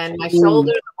 and my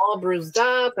shoulders all bruised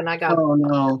up, and I got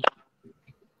no.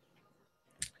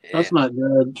 That's not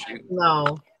good.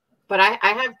 No. But I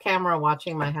have camera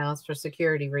watching my house for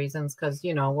security reasons, because,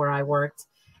 you know, where I worked.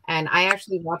 And I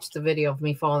actually watched the video of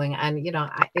me falling. And, you know,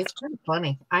 it's kind of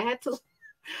funny. I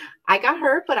got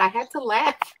hurt, but I had to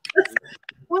laugh.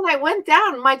 When I went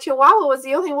down, my Chihuahua was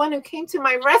the only one who came to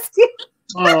my rescue.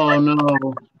 Oh, no.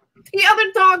 The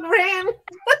other dog ran.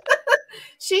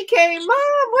 She came,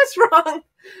 Mom, what's wrong?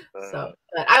 So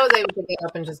but I was able to get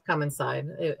up and just come inside.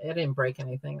 It didn't break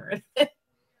anything or anything.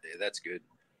 Yeah, that's good.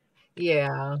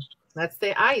 Yeah. That's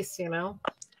the ice, you know.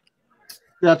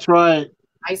 That's right.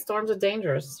 Ice storms are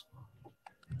dangerous.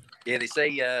 Yeah, they say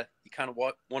you kind of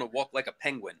want to walk like a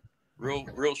penguin,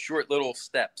 real short little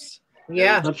steps.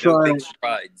 Yeah, that's no right. Big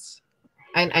strides.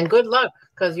 And good luck,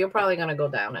 because you're probably gonna go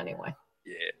down anyway.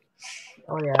 Yeah.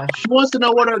 Oh yeah. She wants to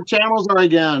know what her channels are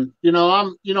again. You know,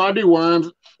 I do worms,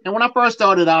 and when I first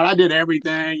started out, I did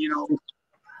everything. You know,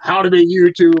 how to be a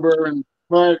YouTuber,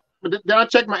 but then I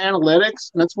checked my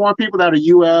analytics, and it's more people that are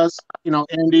U.S., you know,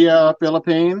 India,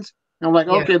 Philippines. And I'm like,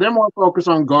 okay, they're more focused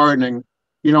on gardening,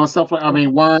 you know, stuff like,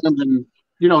 worms and,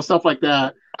 you know, stuff like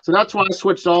that. So that's why I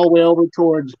switched all the way over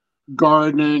towards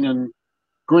gardening and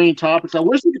green topics. I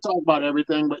wish we could talk about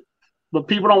everything, but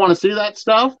people don't want to see that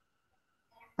stuff.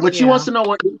 But she wants to know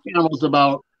what your channel is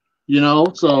about, you know,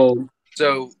 so.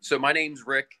 So my name's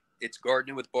Rick. It's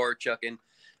Gardening with Bar Chuckin'.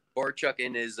 Bar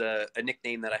Chuckin' is a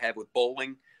nickname that I have with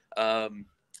bowling. And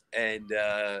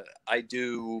I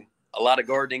do a lot of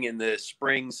gardening in the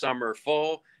spring, summer,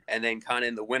 fall, and then kind of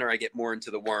in the winter, I get more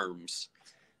into the worms.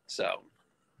 So.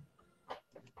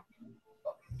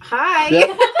 Hi.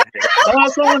 Yep. Oh,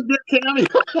 someone did Cammy.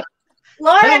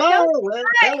 Laura.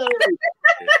 Hello.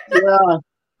 Yeah.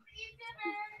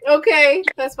 Okay,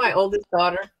 that's my oldest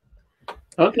daughter.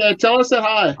 Okay, tell us that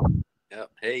hi.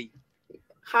 Yep. Hey.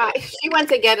 Hi. She went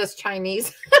to get us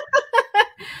Chinese.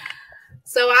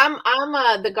 So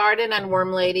I'm the garden and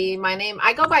worm lady.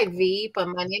 I go by V, but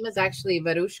my name is actually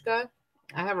Verushka.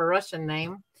 I have a Russian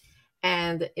name,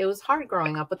 and it was hard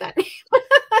growing up with that name.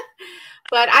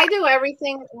 But I do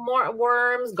everything, more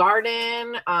worms,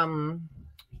 garden.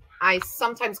 I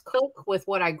sometimes cook with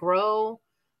what I grow.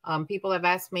 People have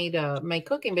asked me to make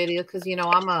cooking videos because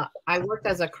I worked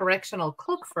as a correctional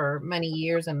cook for many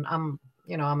years, and I'm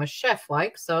a chef,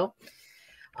 so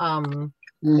and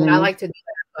I like to do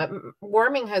that. But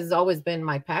worming has always been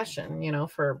my passion,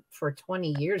 for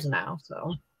 20 years now.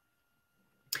 So,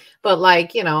 but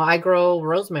I grow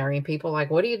rosemary, and people like,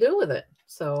 what do you do with it?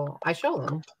 So I show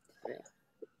them,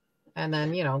 and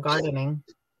then gardening.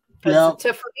 Yeah. For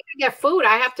me to get food,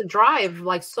 I have to drive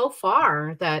so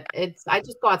far that I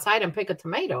just go outside and pick a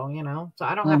tomato, so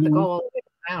I don't have to go all the way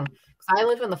down. Because I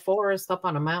live in the forest up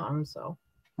on a mountain, so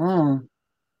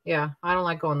yeah, I don't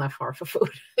like going that far for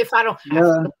food if I don't have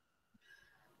to.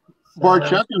 Bar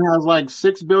Chuckin has like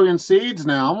 6 billion seeds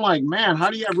now. I'm like, man, how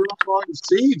do you have room for all your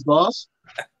seeds, boss?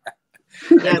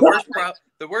 Yeah, the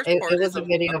worst part is a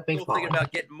video of me thinking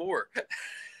about getting more.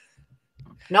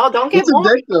 No, don't get more.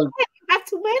 Addictive. You have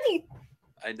too many.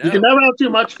 I know. You can never have too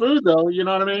much food, though. You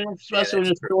know what I mean? Especially when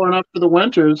you're storing up for the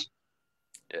winters.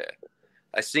 Yeah.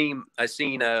 I seen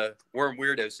Worm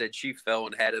Weirdo said she fell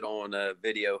and had it on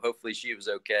video. Hopefully she was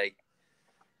okay.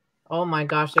 Oh my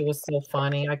gosh, it was so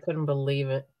funny. I couldn't believe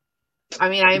it. I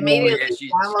mean, I immediately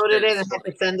downloaded it and had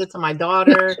to send it to my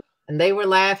daughter, and they were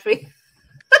laughing.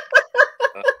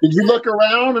 Did you look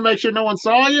around and make sure no one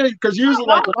saw you? Because usually,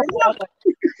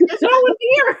 there's no one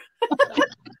here.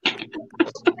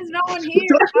 There's no one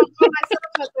here. I was by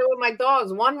myself there with my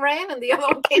dogs. One ran, and the other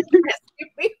one came to rescue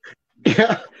me.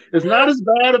 Yeah, it's not as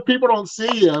bad if people don't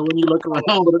see you when you look around,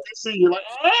 but if they see you, like,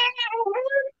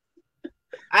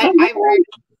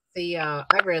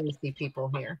 I rarely see people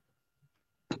here.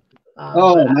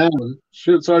 Man,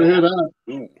 shit! Sorry to hear that.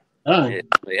 Yeah,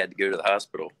 they had to go to the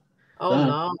hospital. Oh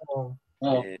no!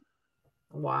 Oh. Yeah.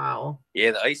 Wow.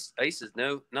 Yeah, the ice is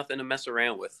nothing to mess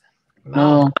around with.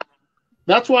 No.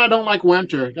 That's why I don't like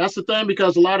winter. That's the thing,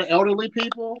 because a lot of elderly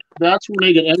people, that's when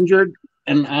they get injured.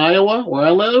 In Iowa, where I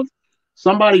live,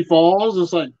 somebody falls,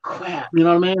 it's like crap, you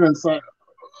know what I mean? It's like,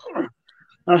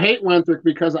 I hate winter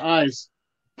because of ice.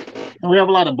 And we have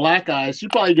a lot of black ice. You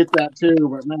probably get that too,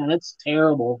 but man, it's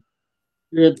terrible.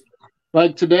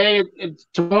 Like today,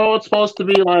 tomorrow it's supposed to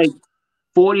be like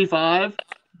 45,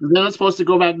 and then it's supposed to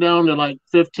go back down to like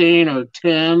 15 or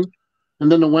 10,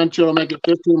 and then the wind chill will make it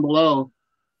 15 below.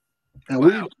 And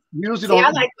we usually don't. I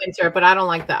like winter, but I don't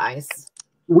like the ice.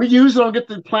 We usually don't get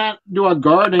to do our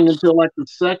gardening until like the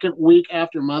second week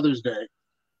after Mother's Day,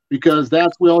 because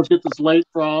we always get this late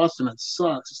frost and it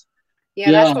sucks.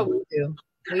 Yeah, that's what we do.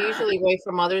 We usually wait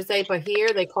for Mother's Day, but here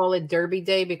they call it Derby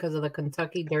Day because of the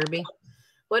Kentucky Derby.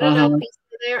 What an piece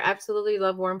there. Absolutely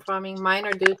love worm farming. Mine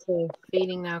are due to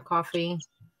feeding now. Coffee.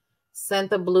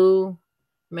 Senta Blue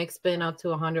mixed bin up to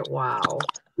 100. Wow.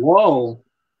 Whoa.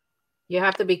 You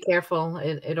have to be careful.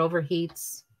 It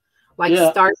overheats.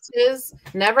 Starches,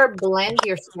 never blend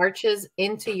your starches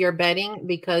into your bedding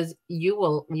because you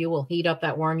will heat up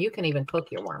that worm. You can even cook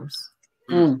your worms.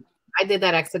 I did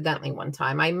that accidentally one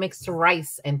time. I mixed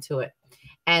rice into it,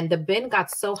 and the bin got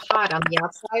so hot on the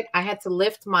outside, I had to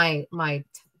lift my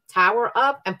tower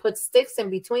up and put sticks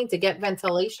in between to get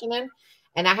ventilation in,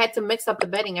 and I had to mix up the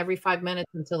bedding every 5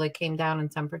 minutes until it came down in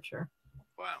temperature.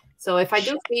 Wow. So if I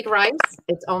do feed rice,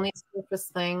 it's only a surface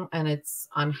thing, and it's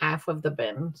on half of the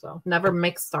bin. So never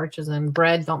mix starches in.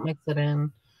 Bread, don't mix it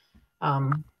in.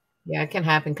 Yeah, it can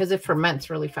happen because it ferments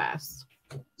really fast.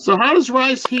 So how does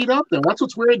rice heat up then? That's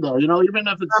what's weird though. Even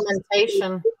if it's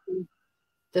fermentation,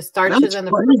 the starches and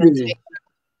the fermentation.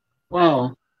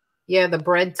 Wow. Yeah, the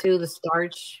bread too, the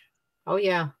starch. Oh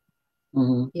yeah.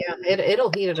 Yeah,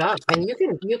 it'll heat it up, and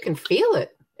you can feel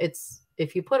it. It's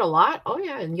if you put a lot. Oh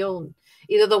yeah, and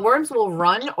either the worms will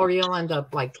run or you'll end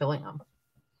up killing them.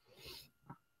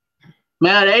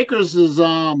 Matt Akers is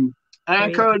I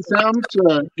encourage him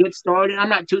to get started. I'm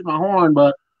not tooting my horn,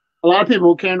 but a lot of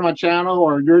people came to my channel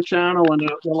or your channel and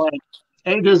they're like,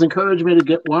 AJ's encouraged me to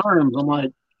get worms. I'm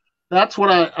like, that's what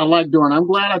I like doing. I'm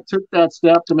glad I took that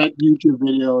step to make YouTube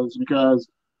videos, because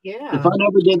if I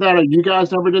never did that or you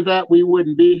guys never did that, we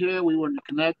wouldn't be here. We wouldn't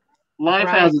connect. Life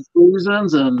has its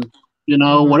reasons, and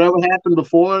whatever happened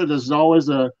before, there's always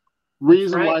a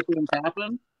reason why things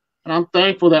happen. And I'm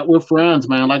thankful that we're friends,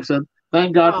 man. Like I said,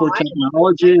 thank God for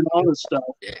technology and all this stuff.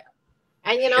 Yeah.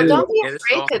 And don't be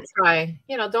afraid to try.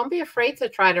 Don't be afraid to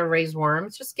try to raise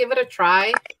worms. Just give it a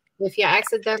try. If you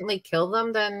accidentally kill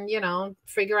them, then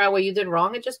figure out what you did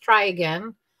wrong and just try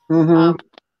again. What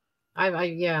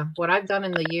I've done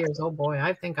in the years, oh boy,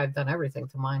 I think I've done everything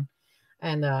to mine.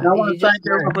 And I want to thank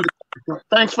everyone.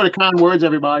 Thanks for the kind words,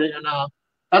 everybody. And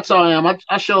that's all I am.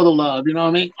 I show the love. You know what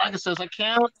I mean? Like I said, I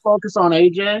can't focus on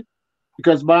AJ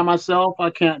because by myself I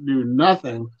can't do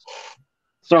nothing.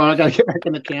 Sorry, I gotta get back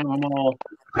in the camera. I'm all,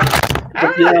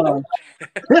 but yeah.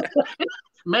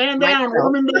 Man down,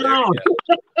 woman down.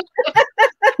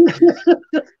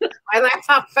 My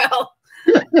laptop fell.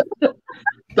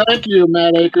 Thank you,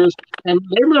 Matt Akers. And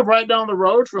they live right down the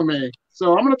road from me.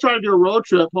 So I'm gonna try to do a road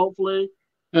trip, hopefully,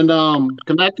 and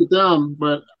connect with them.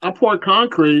 But I pour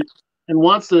concrete, and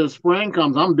once the spring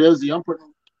comes, I'm busy. I'm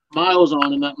putting miles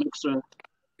on in that mixer.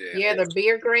 Yeah, the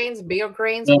Bio-Grains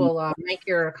will make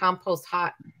your compost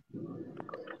hot.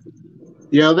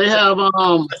 Yeah, they have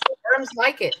worms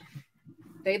like it.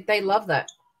 They love that.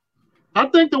 I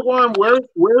think the worm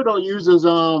weirdo uses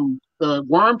the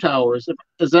worm towers.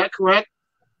 Is that correct?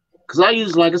 Because I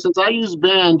use, like I said, I use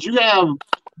bins. You have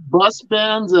bus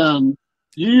bins and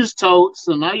you use totes,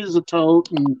 and I use a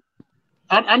tote. And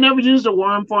I never used a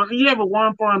worm farm. You have a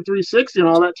worm farm 360 and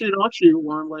all that too, don't you,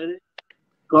 worm lady?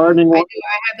 Gardening. I do.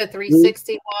 I have the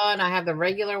 360 one. I have the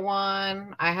regular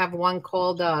one. I have one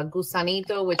called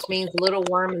Gusanito, which means little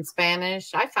worm in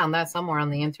Spanish. I found that somewhere on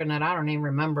the internet. I don't even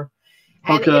remember.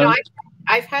 And okay. You know,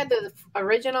 I've had the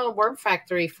original Worm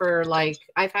Factory for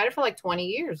I've had it for like 20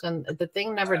 years, and the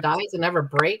thing never dies, it never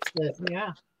breaks. But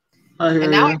yeah.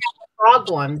 And now I have the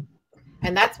frog one,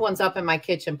 and that's one's up in my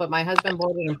kitchen. But my husband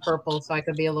bought it in purple, so I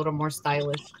could be a little more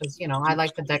stylish because you know I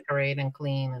like to decorate and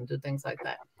clean and do things like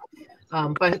that.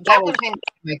 But that one hangs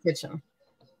in my kitchen.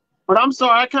 But I'm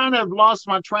sorry, I kind of lost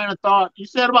my train of thought. You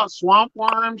said about swamp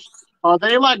worms. Are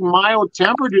they like mild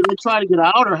tempered? Do they try to get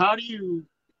out, or how do you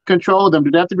control them?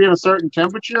 Do they have to be at a certain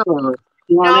temperature, or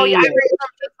you know no? I raise them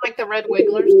just like the red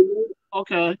wigglers.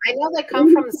 Okay. I know they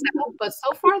come from the south, but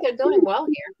so far they're doing well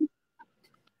here.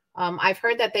 I've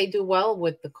heard that they do well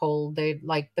with the cold. They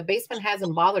the basement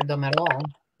hasn't bothered them at all.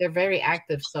 They're very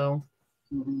active, so.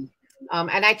 Mm-hmm.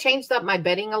 And I changed up my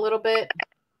bedding a little bit.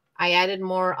 I added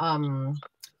more.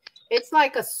 It's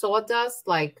like a sawdust,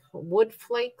 like wood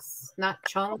flakes, not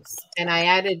chunks. And I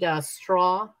added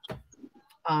straw.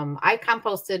 I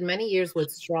composted many years with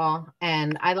straw,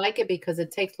 and I like it because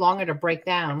it takes longer to break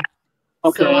down.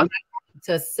 Okay. So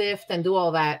to sift and do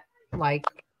all that like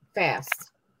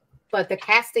fast. But the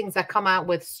castings that come out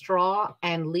with straw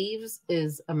and leaves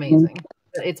is amazing.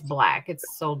 Mm-hmm. It's black.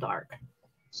 It's so dark.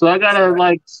 So I gotta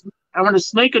I'm gonna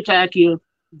sneak attack you.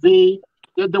 Did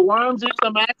the worms eat the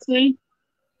maxi?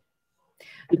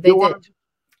 They did.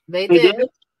 They did.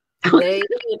 They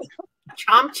did.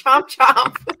 Chomp, chomp,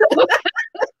 chomp.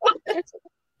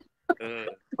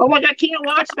 Oh my God, I can't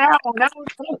watch that one. That was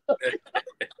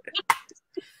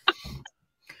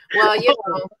well, you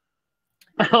know.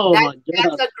 Oh my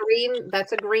God.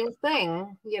 That's a green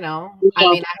thing, you know. Yeah,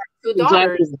 I mean, I have 2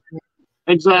 daughters.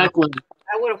 Exactly.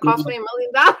 That would have cost me $1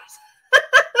 million.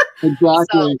 Exactly.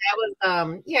 So that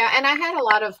was yeah, and I had a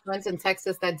lot of friends in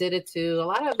Texas that did it too. A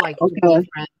lot of friends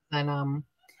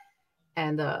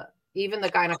and even the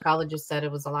gynecologist said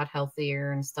it was a lot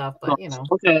healthier and stuff. But you know,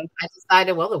 I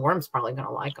decided, well, the worm's probably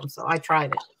gonna like them, so I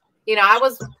tried it. You know, I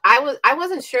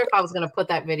wasn't sure if I was gonna put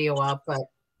that video up, but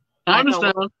I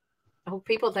understand.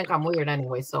 People think I'm weird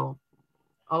anyway, so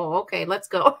okay, let's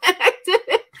go. I did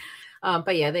it.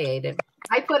 But yeah, they ate it.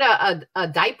 I put a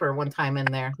diaper one time in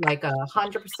there, like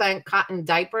 100% cotton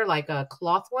diaper, like a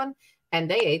cloth one, and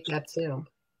they ate that too.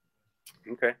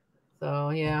 Okay.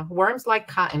 So yeah, worms like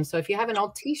cotton. So if you have an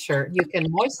old T-shirt, you can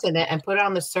moisten it and put it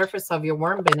on the surface of your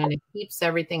worm bin, and it keeps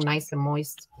everything nice and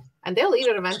moist. And they'll eat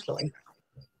it eventually.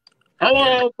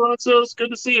 Hello, Francis. Good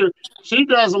to see you. She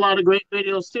does a lot of great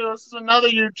videos too. This is another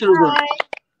YouTuber. Hi.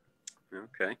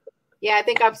 Okay. Yeah, I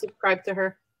think I've subscribed to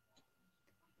her.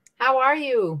 How are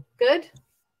you? Good?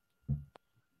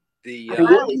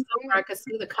 I could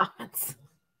see the comments.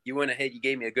 You went ahead. You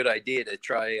gave me a good idea to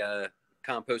try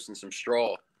composting some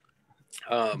straw.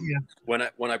 When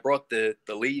I brought the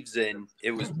leaves in,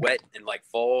 it was wet in like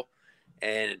fall,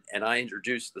 and I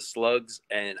introduced the slugs,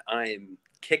 and I am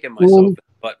kicking myself in the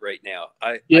butt right now.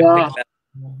 I pick about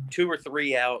 2 or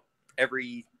 3 out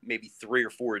every maybe 3 or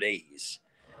 4 days.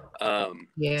 So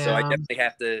I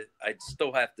definitely I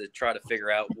still have to try to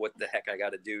figure out what the heck I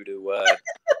got to do to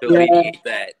alleviate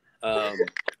that.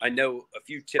 I know a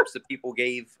few tips that people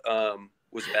gave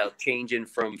was about changing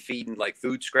from feeding like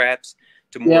food scraps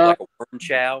to more like a worm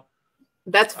chow.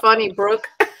 That's funny, Brooke.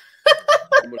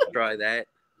 I'm going to try that.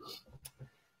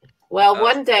 Well,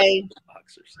 one day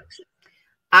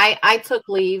I took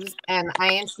leaves and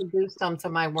I introduced them to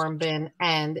my worm bin,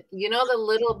 and you know the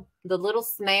little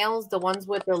snails, the ones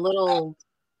with the little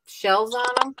shells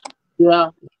on them. Yeah.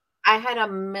 I had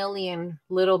 1 million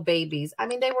little babies. I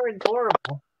mean, they were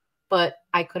adorable, but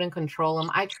I couldn't control them.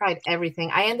 I tried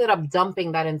everything. I ended up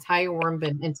dumping that entire worm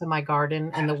bin into my garden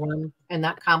and the worm and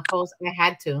that compost. I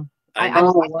had to. I'm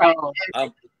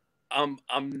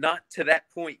not to that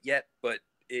point yet, but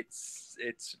it's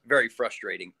very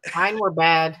frustrating. Mine were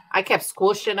bad. I kept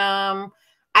squishing them.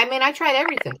 I mean, I tried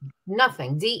everything.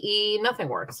 Nothing. DE, nothing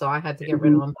worked. So I had to get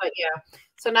rid of them. But yeah.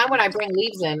 So now when I bring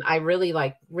leaves in, I really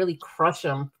crush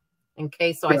them in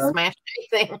case I smash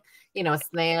anything, you know, a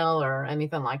snail or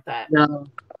anything like that. Yeah.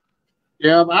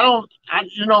 Yeah,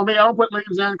 you know me, I don't put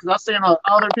leaves in because I've seen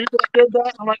other people that did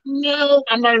that. I'm like, no,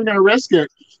 I'm not even going to risk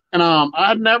it. And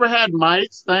I've never had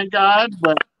mites, thank God.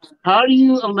 But how do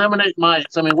you eliminate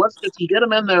mites? I mean, if you get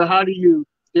them in there, how do you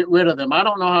get rid of them? I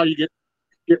don't know how you get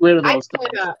rid of those things.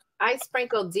 I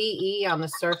sprinkle DE on the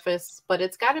surface, but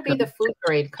it's got to be the food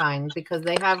grade kind because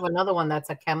they have another one that's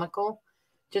a chemical.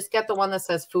 Just get the one that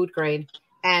says food grade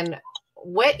and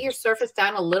wet your surface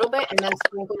down a little bit and then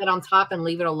sprinkle it on top and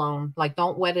leave it alone. Like,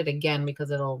 don't wet it again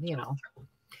because it'll, you know.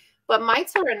 But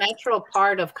mites are a natural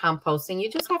part of composting. You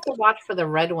just have to watch for the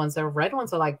red ones. The red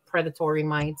ones are like predatory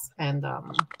mites. And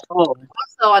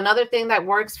also another thing that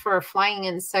works for flying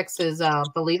insects is,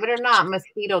 believe it or not,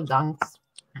 mosquito dunks.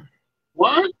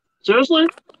 What? Seriously?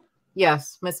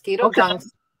 Yes, mosquito dunks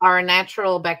are a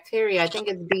natural bacteria. I think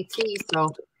it's BT. So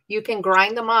you can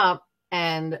grind them up,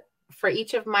 and for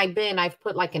each of my bin, I've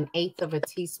put like 1/8 of a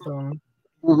teaspoon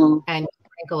and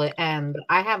sprinkle it. And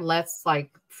I have less like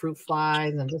fruit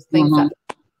flies and just things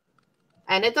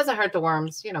and it doesn't hurt the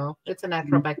worms. You know, it's a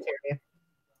natural bacteria.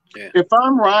 Yeah. If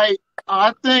I'm right,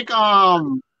 I think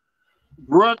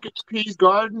Brooke P's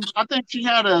garden, I think she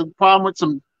had a problem with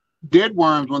some dead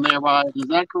worms when they arrived. Is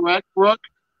that correct, Brooke?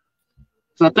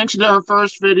 So I think she did her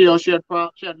first video. She had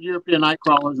European night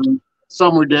crawlers, and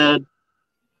some were dead.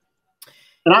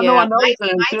 And I know another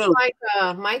thing too.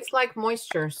 Mites like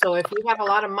moisture. So if you have a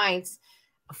lot of mites,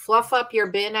 fluff up your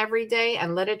bin every day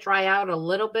and let it dry out a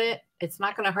little bit. It's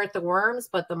not going to hurt the worms,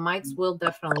 but the mites will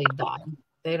definitely die.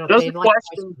 They don't.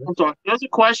 There's a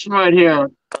question right here.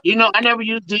 You know, I never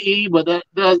use DE, but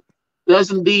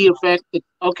doesn't DE affect the?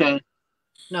 Okay.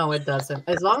 No, it doesn't.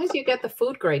 As long as you get the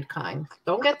food grade kind,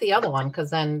 don't get the other one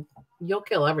because then you'll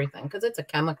kill everything because it's a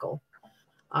chemical.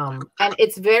 And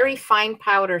it's very fine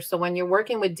powder. So when you're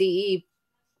working with DE,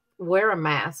 wear a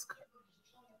mask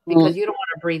because you don't want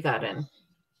to breathe that in.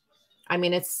 I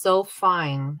mean, it's so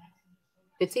fine.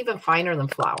 It's even finer than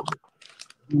flour.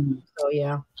 So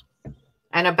yeah.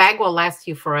 And a bag will last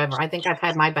you forever. I think I've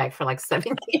had my bag for like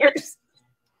 7 years.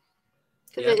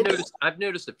 Yeah, I've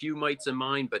noticed a few mites in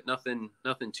mine, but nothing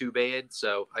too bad.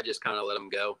 So I just kind of let them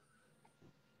go.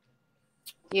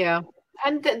 Yeah,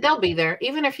 and they'll be there.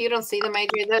 Even if you don't see them,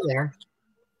 Adrian, they're there.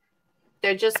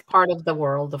 They're just part of the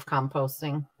world of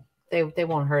composting. They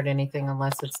won't hurt anything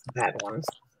unless it's the bad ones.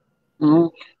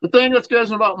 The thing that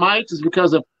scares me about mites is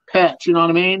because of pets. You know what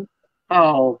I mean?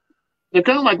 Oh, they're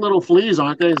kind of like little fleas,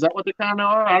 aren't they? Is that what they kind of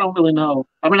are? I don't really know.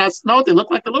 I mean, I know what they look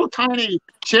like, the little tiny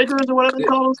chiggers or whatever they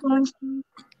call those things.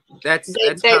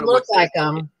 They look like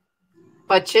them.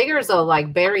 But chiggers will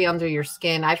like bury under your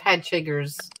skin. I've had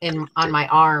chiggers on my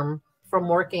arm from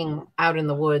working out in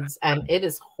the woods, and it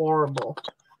is horrible.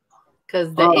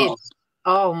 Because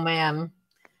oh man.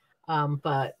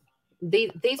 But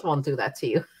these won't do that to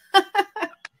you.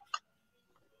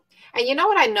 And you know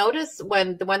what I noticed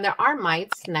when there are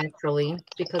mites naturally,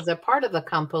 because they're part of the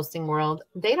composting world,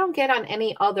 they don't get on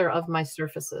any other of my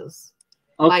surfaces.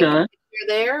 Okay. Like if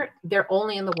they're they're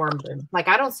only in the worm bin. Like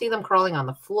I don't see them crawling on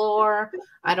the floor.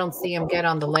 I don't see them get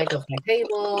on the leg of my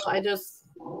table. They just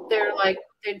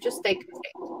stay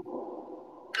contained.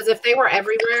 Because if they were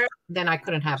everywhere, then I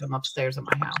couldn't have them upstairs in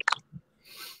my house.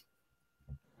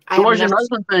 So what does your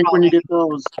husband think when you get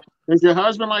those? Does your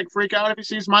husband like freak out if he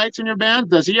sees mites in your bin?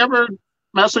 Does he ever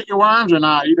mess with your worms or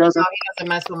not? He doesn't. No, he doesn't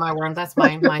mess with my worms. That's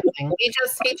my thing.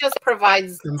 He just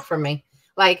provides them for me.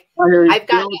 Like I've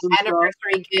gotten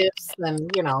anniversary gifts, and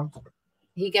you know,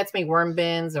 he gets me worm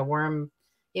bins or worm.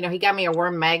 You know, he got me a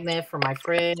worm magnet for my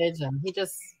fridge, and he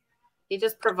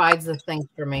just provides the things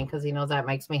for me because he knows that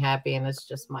makes me happy, and it's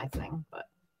just my thing. But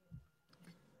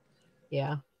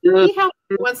yeah. He helps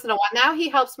me once in a while. Now he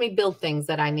helps me build things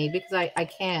that I need because I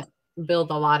can't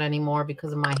build a lot anymore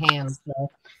because of my hands.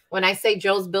 So when I say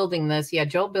Joe's building this, yeah,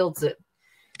 Joe builds it.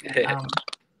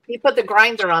 He put the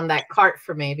grinder on that cart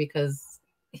for me because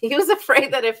he was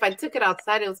afraid that if I took it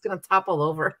outside, it was going to topple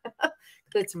over.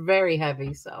 It's very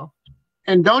heavy. So.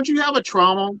 And don't you have a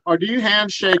trommel, or do you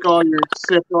handshake all your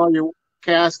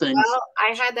castings? Well,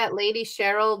 I had that lady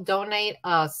Cheryl donate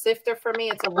a sifter for me.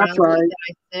 It's a round that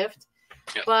I sift.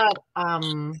 But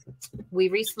we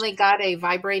recently got a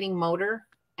vibrating motor,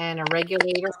 and a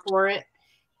regulator for it.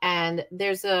 And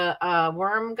there's a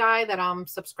worm guy that I'm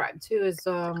subscribed to, is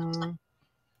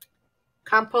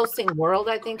Composting World,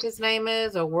 I think his name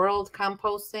is, or World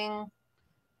Composting,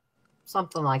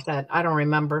 something like that. I don't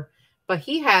remember. But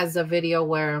he has a video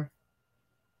where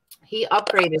he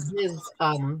upgraded his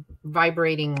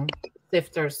vibrating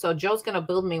sifter. So Joe's going to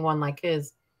build me one like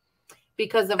his,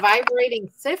 because the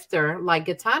vibrating sifter like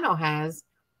Gitano has,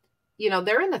 you know,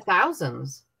 they're in the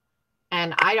thousands.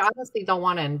 And I honestly don't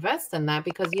want to invest in that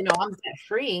because, you know, I'm debt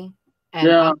free and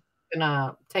I'm not going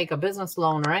to take a business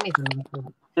loan or anything like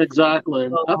that. Exactly.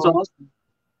 So, that's awesome.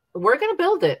 We're going to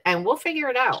build it and we'll figure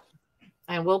it out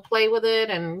and we'll play with it.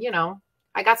 And, you know,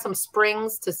 I got some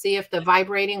springs to see if the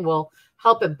vibrating will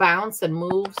help it bounce and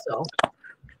move. So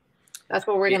that's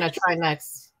what we're going to try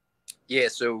next. Yeah.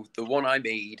 So the one I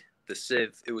made, the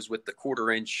sieve, it was with the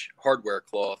 1/4-inch hardware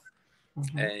cloth.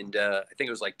 And I think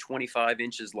it was like 25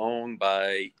 inches long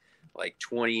by like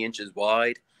 20 inches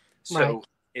wide. So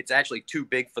it's actually too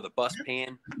big for the bus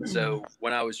pan. So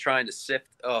when I was trying to sift,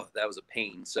 oh, that was a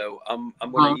pain. So I'm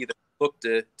going to either look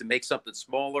to make something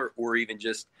smaller or even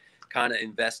just kind of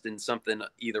invest in something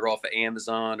either off of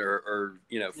Amazon or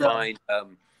you know, find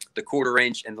the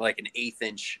 1/4-inch and like an 1/8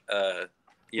 inch,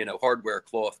 you know, hardware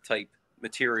cloth type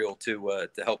material to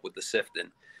help with the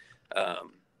sifting.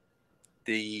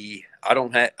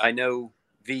 I know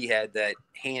V had that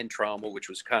hand trommel, which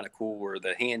was kind of cool, or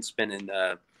the hand spinning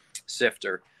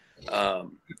sifter. I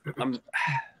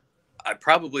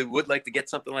probably would like to get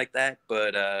something like that,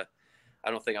 but I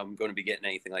don't think I'm going to be getting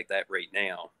anything like that right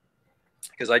now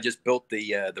because I just built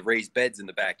the raised beds in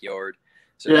the backyard,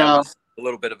 so that was a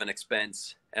little bit of an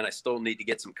expense, and I still need to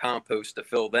get some compost to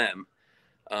fill them.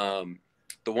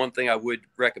 The one thing I would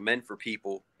recommend for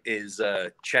people is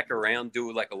check around,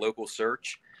 do like a local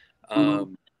search.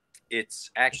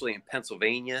 It's actually in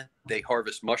Pennsylvania. They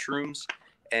harvest mushrooms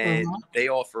and they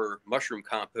offer mushroom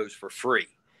compost for free.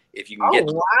 If you can get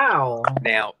wow.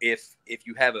 Now, if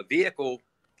you have a vehicle,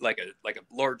 like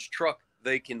a large truck,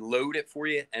 they can load it for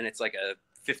you and it's like a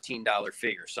 $15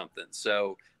 fee or something.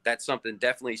 So that's something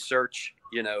definitely search,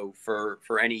 you know, for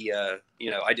any,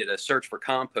 you know, I did a search for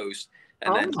compost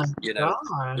and then, you know,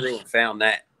 really found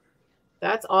that.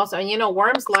 That's awesome. And you know,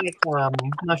 worms like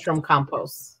mushroom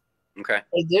compost. Okay.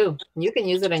 They do. You can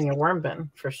use it in your worm bin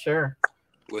for sure.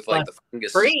 With like the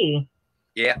fungus. Free.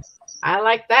 Yeah. I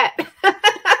like that.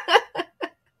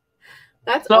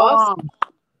 That's awesome.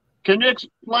 Can you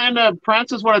explain to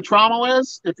Francis what a trommel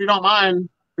is, if you don't mind?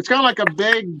 It's kind of like a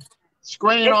big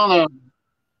screen on a...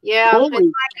 Yeah,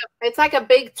 it's like a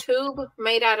big tube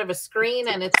made out of a screen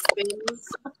and it spins.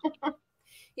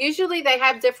 Usually they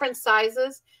have different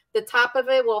sizes. The top of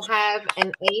it will have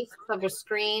 1/8 of a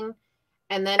screen,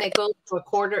 and then it goes to a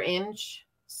 1/4 inch,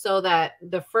 so that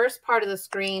the first part of the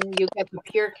screen, you get the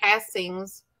pure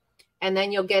castings, and then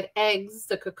you'll get eggs,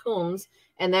 the cocoons,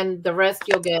 and then the rest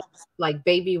you'll get like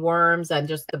baby worms and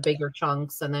just the bigger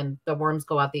chunks, and then the worms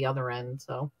go out the other end.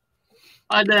 So,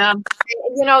 hi, Dan.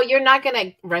 You know, you're not going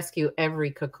to rescue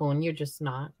every cocoon. You're just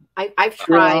not. I've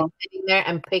tried sitting there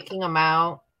and picking them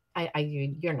out.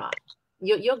 You're not.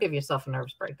 You'll give yourself a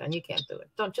nervous breakdown. You can't do it.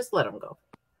 Don't, just let them go.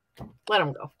 Let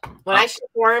them go. When I ship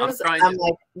worms, I'm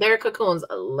like, they're cocoons.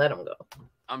 Let them go.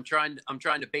 I'm trying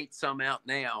to bait some out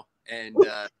now, and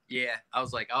yeah, I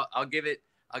was like, I'll give it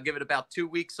about 2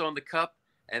 weeks on the cup,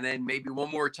 and then maybe one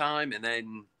more time, and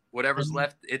then whatever's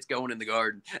left, it's going in the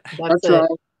garden. That's right.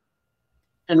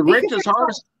 And Rick just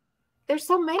harvested. There's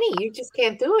so many, you just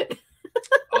can't do it.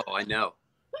 Oh, I know.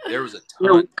 There was a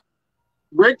ton.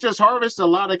 Rick just harvested a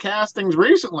lot of castings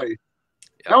recently.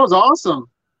 Yep. That was awesome.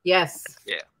 Yes.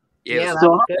 Yeah.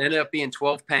 So it ended up being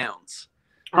 12 pounds.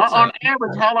 On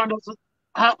average, how long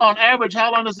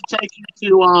does it take you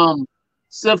to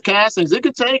sieve castings? It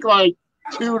could take like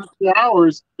 2 to 3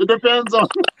 hours. It depends on.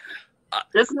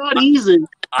 It's not easy.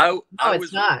 I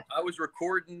was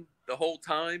recording the whole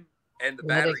time, and the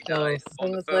battery died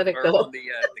on the phone, or on the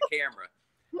camera.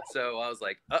 So I was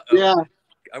like, uh-oh. Yeah.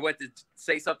 I went to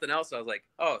say something else. I was like,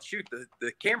 oh, shoot,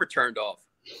 the camera turned off.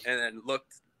 And then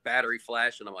looked, battery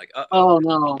flash, and I'm like, uh-oh. Oh,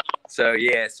 no. So,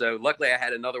 yeah. So luckily I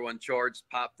had another one charged,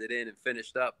 popped it in, and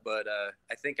finished up. But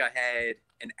I think I had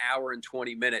 1 hour and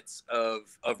 20 minutes of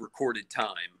recorded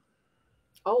time.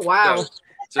 Oh, wow.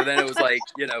 So then it was like,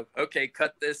 you know, okay,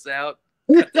 cut this out.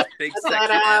 Cut this big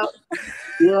section out.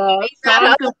 Yeah,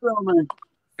 time consuming.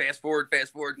 Fast forward.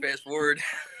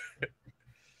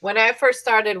 When I first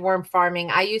started worm farming,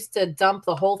 I used to dump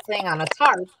the whole thing on a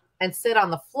tarp and sit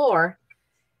on the floor.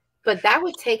 But that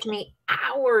would take me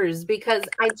hours because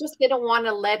I just didn't want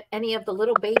to let any of the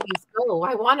little babies go.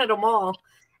 I wanted them all.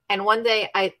 And one day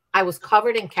I was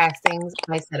covered in castings.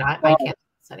 I said, I can't do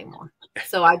this anymore.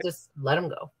 So I just let them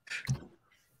go.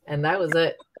 And that was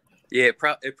it. Yeah,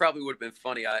 it probably would have been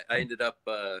funny. I ended up,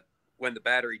 when the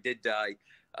battery did die,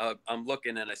 I'm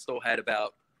looking and I still had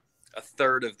about a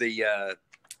third of the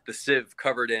sieve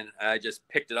covered in. I just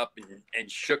picked it up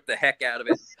and shook the heck out of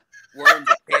it. Worms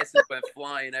and casts went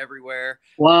flying everywhere.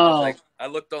 Wow. I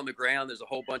looked on the ground. There's a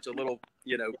whole bunch of little,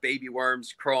 baby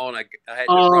worms crawling. I had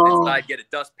to run inside, get a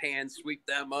dustpan, sweep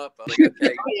them up. I was like,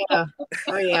 okay.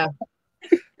 Oh yeah.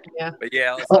 Yeah. But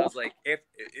yeah, I was like, if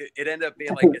it ended up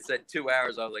being like it said 2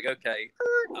 hours, I was like, okay,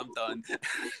 I'm done.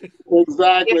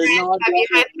 Exactly. Have you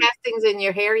had castings in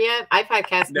your hair yet? I've had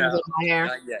castings in my hair.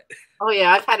 Not yet. Oh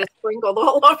yeah, I've had it sprinkled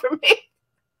all over me.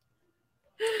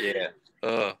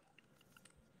 Yeah.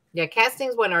 Yeah,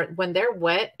 castings when they're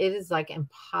wet, it is like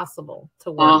impossible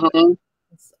to work with.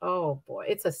 Oh boy,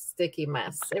 it's a sticky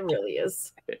mess. It really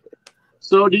is.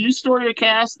 So do you store your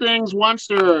castings once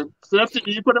they're sifted?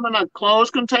 Do you put them in a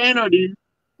closed container, or do you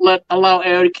allow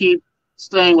air to keep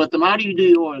staying with them? How do you do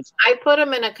yours? I put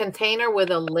them in a container with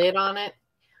a lid on it.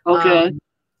 Okay.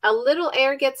 A little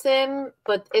air gets in,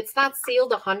 but it's not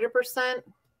sealed 100%.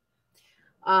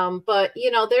 But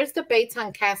there's debates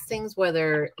on castings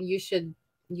whether you should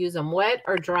use them wet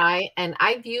or dry, and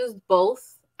I've used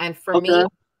both, and for me,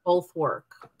 both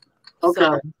work. Okay.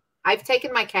 So I've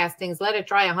taken my castings, let it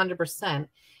dry 100%,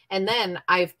 and then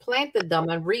I've planted them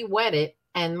and re-wet it,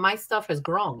 and my stuff has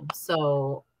grown.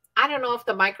 So I don't know if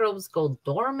the microbes go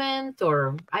dormant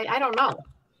or I don't know.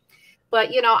 But,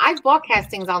 I've bought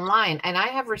castings online, and I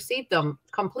have received them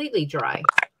completely dry.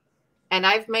 And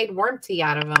I've made worm tea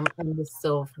out of them, and it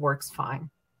still works fine.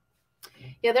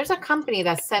 Yeah, there's a company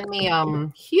that sent me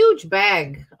a huge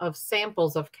bag of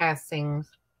samples of castings.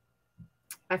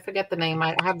 I forget the name.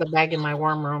 I have the bag in my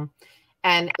worm room.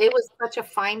 And it was such a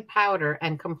fine powder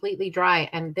and completely dry.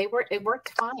 And it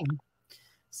worked fine.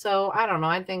 So I don't know.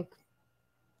 I think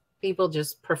people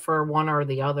just prefer one or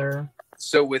the other.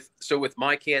 So with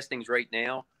my castings right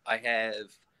now, I have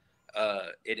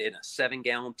it in a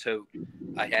 7-gallon tote.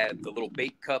 I have the little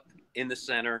bait cup in the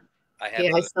center. I have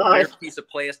a piece of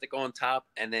plastic on top,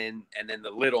 and then the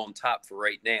lid on top for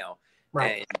right now.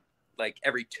 Right. And like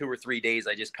every 2 or 3 days,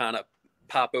 I just kind of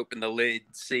pop open the lid,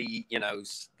 see,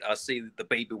 I'll see the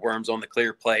baby worms on the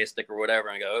clear plastic or whatever.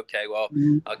 And I go, okay, well,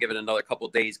 I'll give it another couple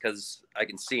of days because I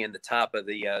can see in the top of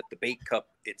the bait cup,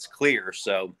 it's clear.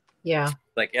 So yeah,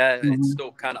 it's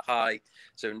still kind of high.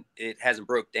 So it hasn't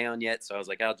broke down yet. So I was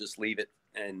like, I'll just leave it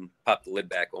and pop the lid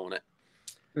back on it.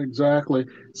 Exactly.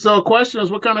 So question is,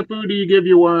 what kind of food do you give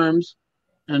your worms?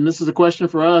 And this is a question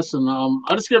for us. And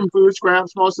I just give them food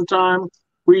scraps most of the time.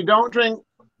 We don't drink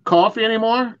coffee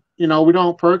anymore. We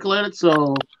don't percolate it.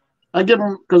 So I give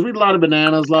them, because we eat a lot of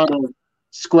bananas, a lot of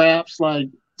scraps, like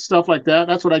stuff like that.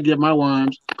 That's what I give my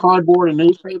worms. Cardboard and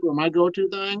newspaper are my go-to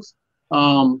things.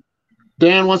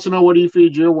 Dan wants to know, what do you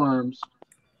feed your worms?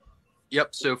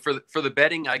 Yep. So for the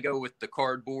bedding, I go with the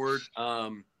cardboard.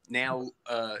 Now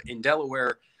in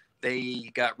Delaware, they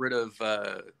got rid of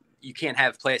you can't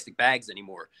have plastic bags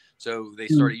anymore. So they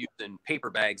started using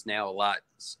paper bags now a lot.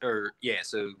 So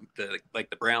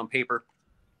the brown paper.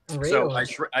 Really? So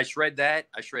I shred that.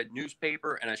 I shred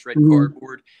newspaper and I shred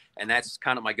cardboard, and that's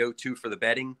kind of my go-to for the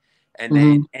bedding. And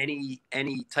then any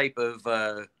type of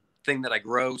thing that I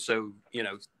grow. So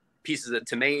pieces of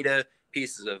tomato,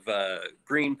 pieces of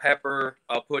green pepper,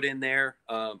 I'll put in there.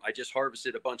 I just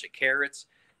harvested a bunch of carrots,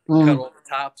 cut all the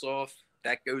tops off.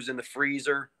 That goes in the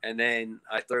freezer, and then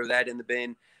I throw that in the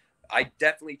bin. I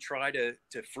definitely try to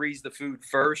freeze the food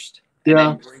first and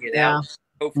then bring it out,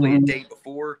 hopefully a day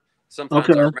before. Sometimes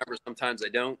I remember, sometimes I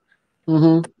don't.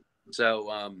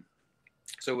 So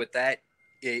with that,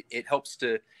 it helps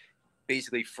to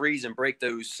basically freeze and break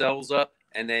those cells up,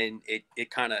 and then it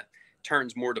kind of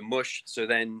turns more to mush, so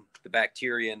then the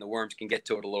bacteria and the worms can get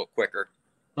to it a little quicker.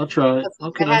 I'll try it.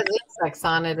 Okay. If it has insects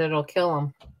on it, it'll kill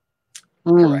them.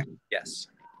 Correct. Yes.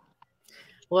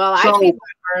 Well, I feed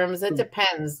my worms. It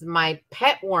depends. My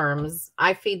pet worms,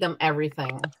 I feed them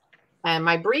everything. And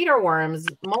my breeder worms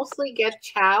mostly get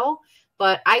chow,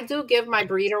 but I do give my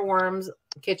breeder worms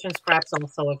kitchen scraps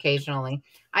also occasionally.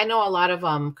 I know a lot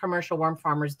of commercial worm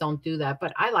farmers don't do that,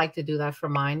 but I like to do that for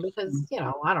mine because,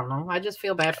 I don't know. I just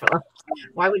feel bad for them.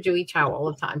 Why would you eat chow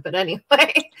all the time? But anyway,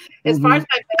 as far as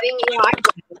my bedding, I do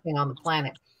everything on the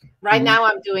planet. Right now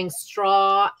I'm doing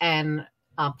straw and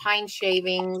pine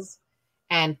shavings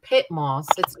and pit moss.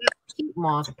 It's not peat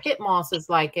moss. Pit moss is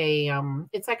like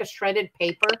it's like a shredded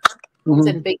paper. It's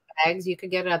in big bags. You could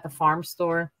get it at the farm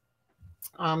store.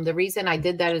 The reason I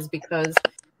did that is because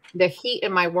the heat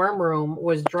in my worm room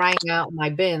was drying out my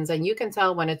bins, and you can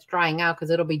tell when it's drying out because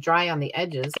it'll be dry on the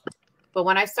edges. But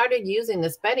when I started using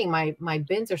this bedding, my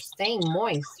bins are staying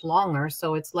moist longer,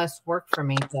 so it's less work for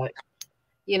me. But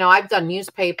you know, I've done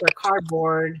newspaper,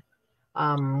 cardboard.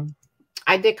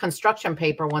 I did construction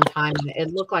paper one time, and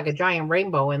it looked like a giant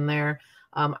rainbow in there.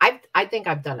 I think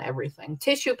I've done everything.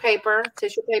 Tissue paper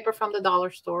from the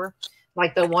dollar store,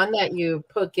 like the one that you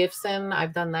put gifts in.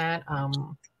 I've done that.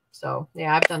 So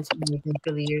yeah, I've done so many things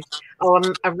for the years. Oh,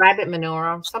 a rabbit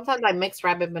manure. Sometimes I mix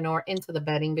rabbit manure into the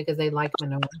bedding because they like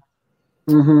manure.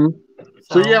 Mm-hmm.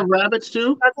 So you have rabbits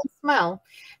too? It doesn't smell.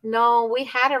 No, we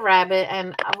had a rabbit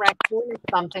and a raccoon or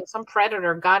something. Some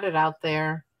predator got it out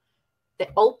there. They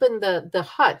opened the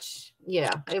hutch.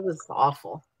 Yeah, it was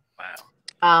awful.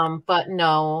 Wow. But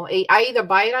no, I either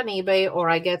buy it on eBay or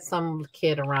I get some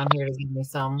kid around here to give me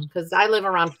some because I live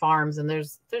around farms and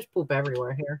there's poop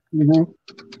everywhere here. Mm-hmm.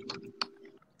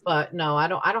 But no, I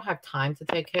don't have time to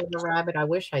take care of the rabbit. I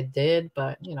wish I did,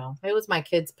 but you know, it was my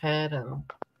kid's pet, and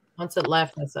once it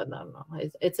left, I said no,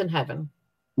 it's in heaven,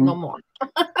 no more.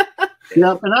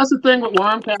 Yeah, and that's the thing with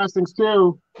worm castings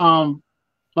too.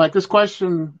 Like this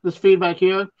feedback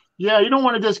here. Yeah, you don't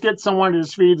want to just get someone that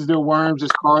just feeds their worms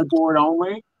as cardboard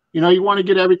only. You know, you want to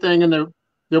get everything in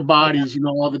their bodies. You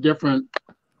know, all the different.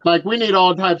 Like we need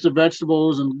all types of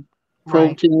vegetables and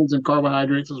proteins and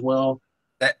carbohydrates as well.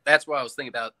 That's why I was thinking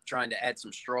about trying to add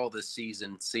some straw this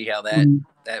season, see how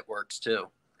that works too.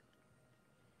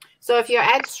 So if you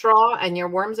add straw and your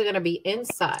worms are going to be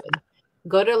inside,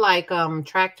 go to like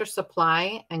Tractor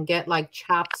Supply and get like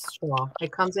chopped straw.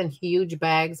 It comes in huge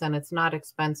bags and it's not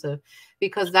expensive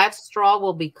because that straw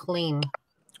will be clean.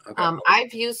 Okay.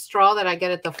 I've used straw that I get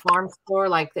at the farm store,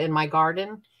 like in my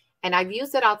garden, and I've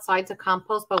used it outside to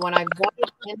compost. But when I bought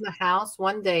it in the house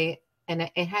one day, and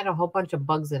it had a whole bunch of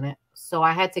bugs in it, so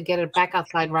I had to get it back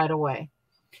outside right away.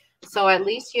 So at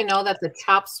least you know that the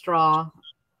chopped straw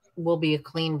will be a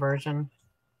clean version.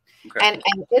 Okay. And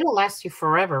it'll last you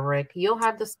forever, Rick. You'll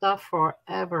have the stuff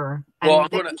forever. Well,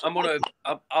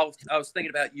 I was thinking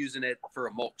about using it for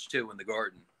a mulch too in the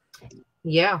garden.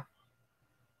 Yeah.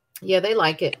 Yeah, they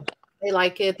like it. They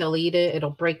like it. They'll eat it. It'll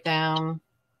break down.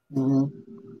 Mm-hmm.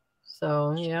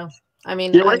 So, yeah. I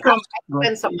mean, I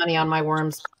spend some money on my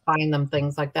worms, buying them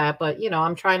things like that. But, you know,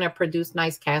 I'm trying to produce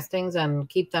nice castings and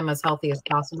keep them as healthy as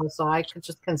possible. So I could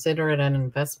just consider it an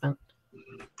investment.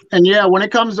 And yeah, when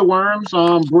it comes to worms,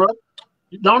 Brooke,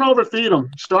 don't overfeed them.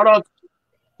 Start off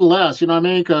less, you know what I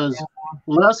mean? Because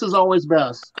less is always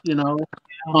best, you know.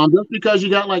 Just because you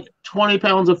got like 20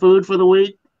 pounds of food for the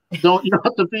week, you don't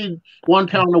have to feed 1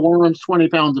 pound of worms 20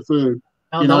 pounds of food.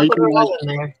 No, don't put it all in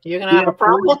there. You're gonna have a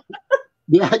problem.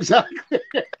 Yeah, exactly.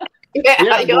 Yeah,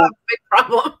 you'll have a big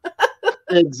problem.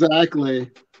 Exactly.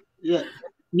 Yeah,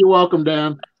 you're welcome,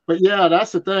 Dan. But yeah,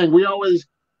 that's the thing. We always,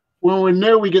 when we're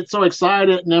new, we get so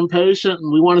excited and impatient,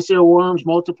 and we want to see our worms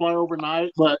multiply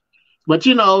overnight. But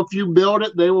you know, if you build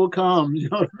it, they will come. You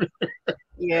know what I mean?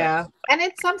 Yeah, and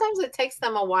sometimes it takes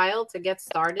them a while to get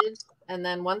started, and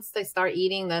then once they start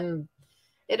eating, then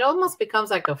it almost becomes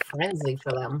like a frenzy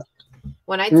for them.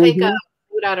 When I take a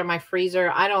food out of my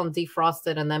freezer, I don't defrost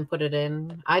it and then put it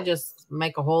in. I just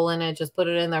make a hole in it, just put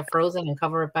it in there frozen and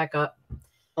cover it back up.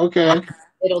 Okay.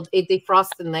 It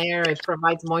defrosts in there. It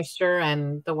provides moisture,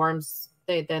 and the worms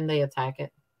they attack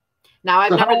it. Now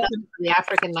I've never done it for the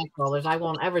African night crawlers. I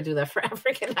won't ever do that for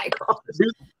African night crawlers.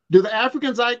 Do the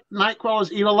African night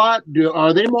crawlers eat a lot?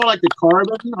 Are they more like the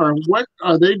carbon, or what?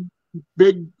 Are they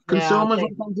big consumers when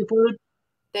it comes to food?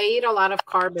 They eat a lot of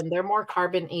carbon. They're more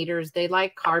carbon eaters. They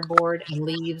like cardboard and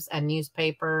leaves and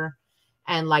newspaper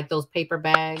and like those paper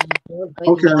bags.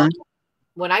 Okay.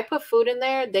 When I put food in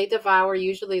there, they devour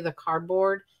usually the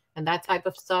cardboard and that type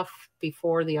of stuff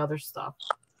before the other stuff.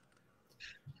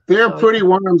 They're pretty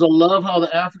worms. I love how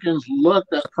the Africans look.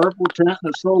 That purple tint,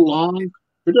 they're so long.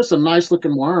 They're just a nice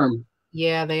looking worm.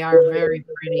 Yeah, they are very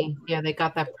pretty. Yeah, they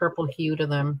got that purple hue to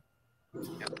them.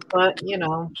 But, you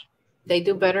know, they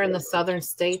do better in the southern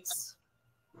states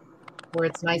where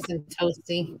it's nice and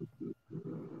toasty.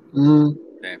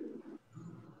 Okay.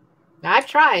 I've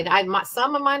tried.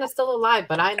 Some of mine are still alive,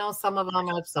 but I know some of them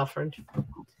have suffered.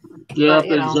 Yeah,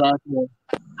 exactly.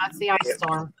 That's the ice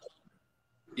storm.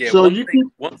 Yeah. So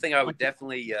one thing I would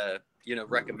definitely,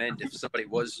 recommend if somebody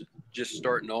was just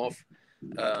starting off,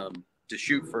 to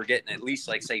shoot for getting at least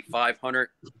like say 500,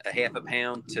 a half a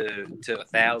pound to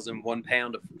 1,000, 1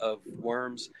 pound of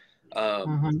worms.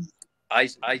 I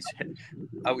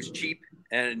was cheap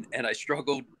and I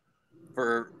struggled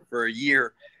for a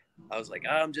year. I was like,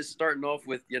 I'm just starting off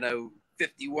with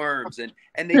 50 worms, and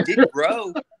they did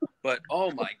grow, but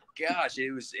oh my gosh,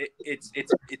 it's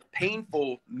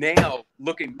painful now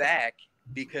looking back,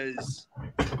 because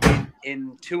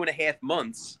in 2.5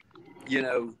 months, you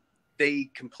know, they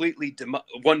completely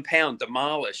 1 pound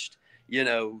demolished, you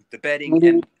know, the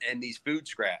bedding and these food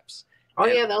scraps. Oh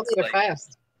and yeah, they'll eat it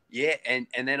fast. Yeah, and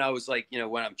then I was like, you know,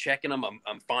 when I'm checking them,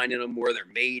 I'm finding them where they're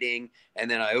mating, and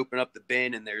then I open up the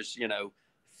bin and there's, you know,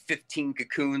 15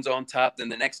 cocoons on top. Then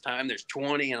the next time there's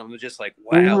 20, and I'm just like,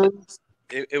 wow,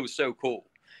 it was so cool.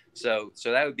 So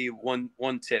that would be one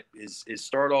tip is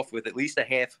start off with at least a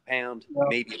half pound,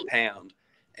 maybe a pound,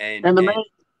 and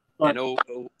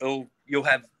you'll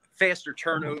have faster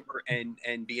turnover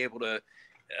and be able to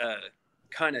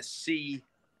kind of see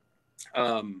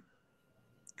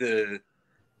the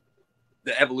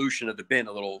evolution of the bin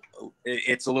a little.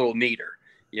 It's a little neater,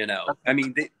 you know. I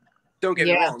mean, don't get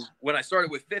me wrong. When I started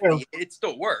with 50, it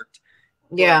still worked.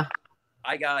 Yeah,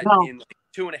 I got in like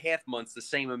 2.5 months the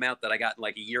same amount that I got in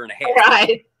like a year and a half.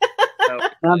 Right. So,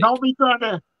 now, don't be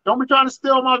trying to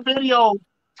steal my video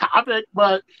topic,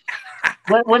 but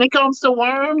when it comes to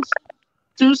worms,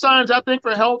 2 signs I think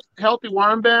for healthy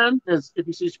worm bin is if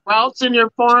you see sprouts in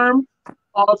your farm,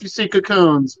 or if you see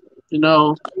cocoons. You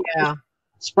know. Yeah.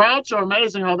 Sprouts are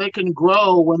amazing how they can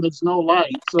grow when there's no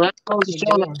light. So that goes to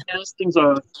show that castings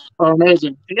are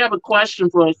amazing. If you have a question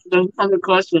for us, then another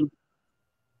question.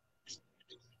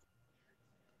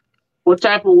 What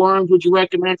type of worms would you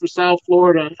recommend for South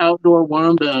Florida outdoor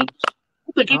worm bin?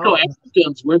 I think you'd go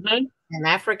Africans, wouldn't they? An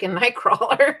African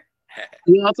nightcrawler.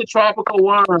 Yeah, that's a tropical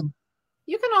worm.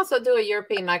 You can also do a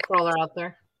European nightcrawler out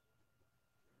there.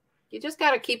 You just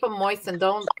got to keep them moist and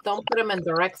don't put them in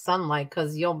direct sunlight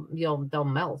because they'll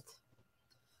melt.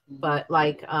 But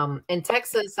like in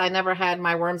Texas, I never had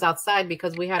my worms outside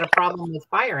because we had a problem with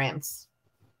fire ants.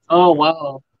 Oh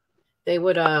wow! They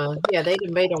would they'd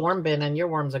invade a worm bin and your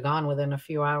worms are gone within a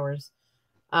few hours.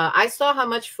 I saw how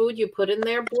much food you put in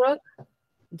there, Brooke.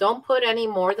 Don't put any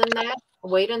more than that.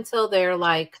 Wait until they're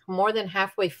like more than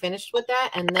halfway finished with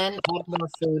that, and then add more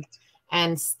food.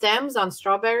 And stems on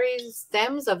strawberries,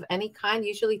 stems of any kind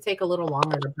usually take a little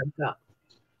longer to break up.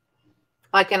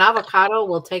 Like an avocado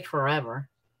will take forever.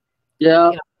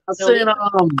 Yeah. You know, I've seen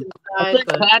I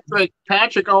think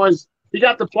Patrick always he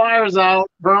got the pliers out,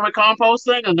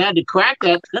 vermicomposting, and had to crack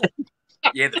that thing.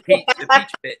 Yeah, the peach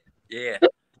bit. Yeah.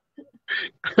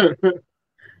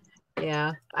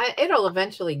 Yeah. It'll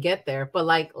eventually get there. But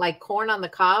like corn on the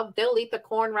cob, they'll eat the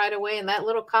corn right away, and that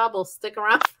little cob will stick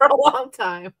around for a long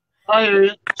time. I hear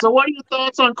you. So what are your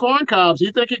thoughts on corn cobs?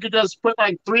 You think you could just put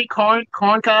like 3 corn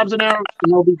cobs in there and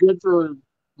they'll be good for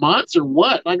months or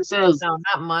what? Like it says. No,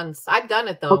 not months. I've done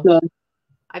it though. Okay.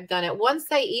 I've done it. Once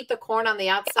they eat the corn on the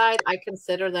outside, I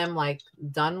consider them like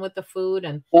done with the food.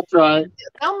 And that's right.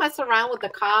 They'll mess around with the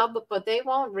cob, but they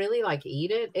won't really like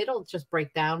eat it. It'll just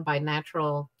break down by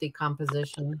natural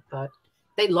decomposition. But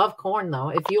they love corn though.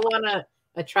 If you want to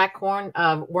attract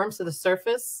worms to the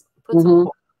surface, put some corn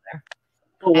there.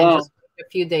 Oh, wow. And just wait a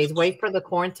few days. Wait for the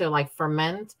corn to like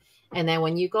ferment. And then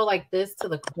when you go like this to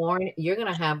the corn, you're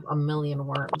going to have a million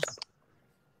worms.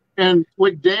 And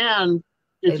with Dan,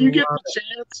 if you get the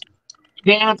chance,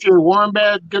 Dan, if your worm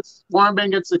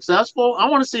bin gets successful, I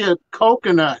want to see a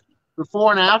coconut before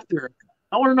and after.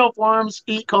 I want to know if worms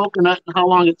eat coconut and how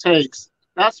long it takes.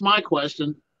 That's my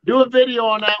question. Do a video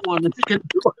on that one if you can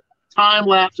do a time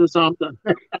lapse or something.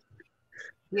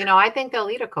 You know, I think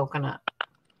they'll eat a coconut.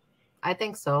 I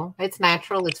think so. It's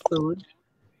natural. It's food.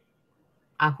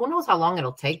 Who knows how long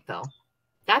it'll take, though?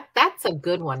 That's a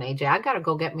good one, AJ. I got to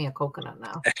go get me a coconut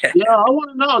now. Yeah, I want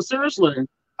to know. Seriously.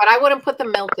 But I wouldn't put the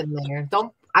milk in there.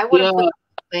 I wouldn't put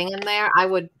the thing in there. I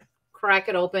would crack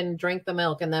it open, drink the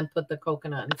milk, and then put the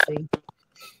coconut and see.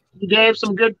 You gave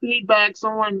some good feedback.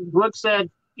 Brooke said,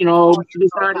 you know, she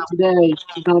decided today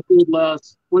she's going to feed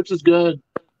less, which is good.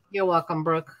 You're welcome,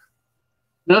 Brooke.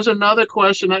 There's another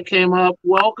question that came up.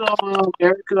 Welcome,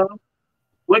 Erica.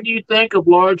 What do you think of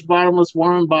large bottomless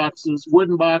worm boxes,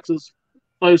 wooden boxes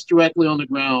placed directly on the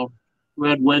ground,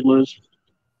 red wigglers?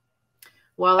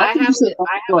 Well, I have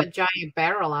a giant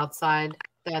barrel outside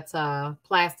that's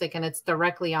plastic, and it's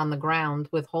directly on the ground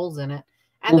with holes in it.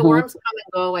 And the worms come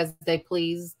and go as they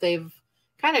please. They've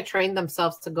kind of trained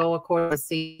themselves to go according to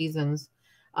seasons.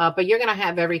 But you're going to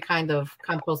have every kind of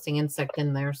composting insect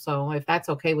in there. So if that's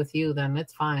okay with you, then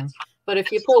it's fine. But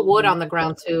if you put wood on the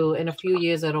ground too, in a few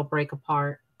years, it'll break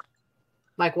apart.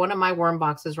 Like one of my worm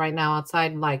boxes right now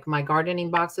outside, like my gardening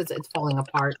boxes, it's falling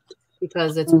apart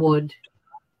because it's wood.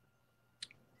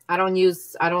 I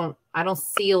don't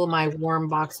seal my worm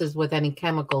boxes with any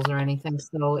chemicals or anything.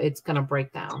 So it's going to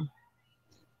break down.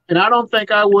 And I don't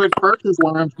think I would purchase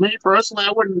worms. Me personally,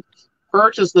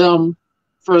 purchase them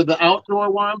for the outdoor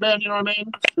worm bin. You know what I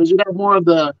mean? Because you have more of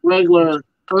the regular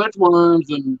earthworms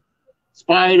and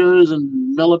spiders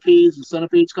and millipedes and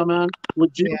centipedes come in.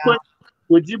 Would you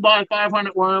Would you buy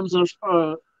 500 worms and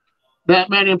that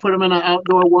many and put them in an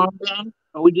outdoor worm bin,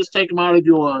 or we just take them out of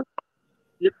your?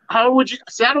 How would you?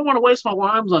 See, I don't want to waste my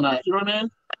worms on that. You know what I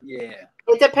mean? Yeah.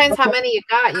 It depends how many you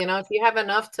got. You know, if you have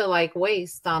enough to like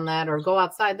waste on that or go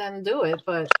outside, then do it.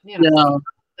 But you know,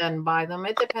 then buy them.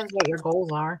 It depends what your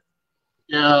goals are.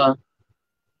 Yeah.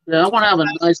 I want to have a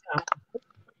nice.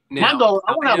 Now, my goal.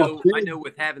 I know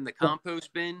with having the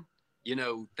compost bin, you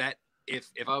know that if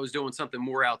I was doing something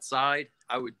more outside,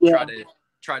 I would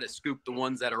try to scoop the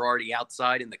ones that are already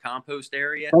outside in the compost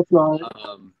area. That's right.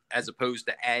 As opposed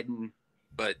to adding,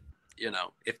 but you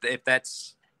know, if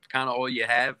that's kind of all you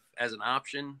have as an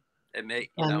option, it may,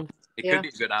 you know, it could be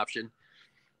a good option.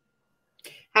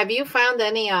 Have you found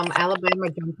any Alabama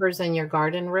jumpers in your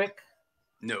garden, Rick?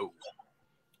 No.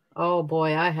 Oh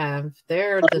boy, I have.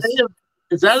 They're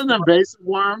is that an invasive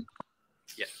worm?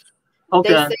 Yeah.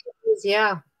 Okay. They say it is,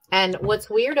 yeah. And what's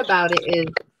weird about it is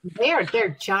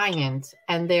they're giant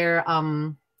and they're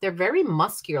very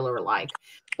muscular like.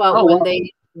 But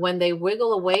when they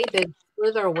wiggle away, they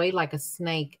slither away like a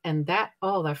snake, and that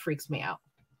freaks me out.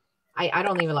 I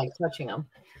don't even like touching them.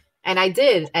 And I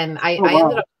did, and I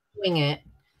ended up doing it,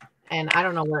 and I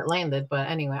don't know where it landed, but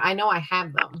anyway, I know I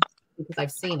have them because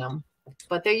I've seen them.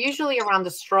 But they're usually around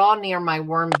the straw near my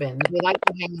worm bin. They like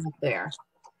to hang up there.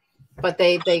 But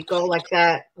they go like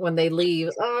that when they leave.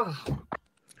 Oh.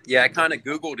 Yeah, I kind of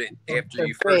Googled it after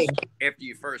you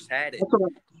first had it,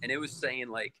 and it was saying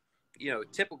like, you know, a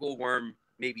typical worm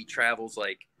maybe travels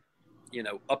like, you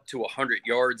know, up to 100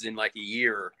 yards in like a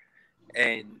year,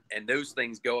 and those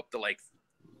things go up to like,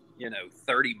 you know,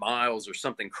 30 miles or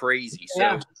something crazy.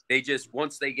 So they just,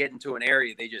 once they get into an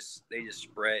area, they just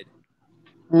spread.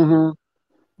 Mm-hmm.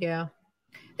 Yeah.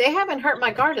 They haven't hurt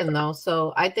my garden though,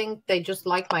 so I think they just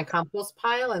like my compost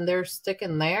pile and they're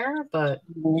sticking there. But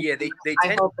yeah, they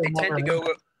tend to go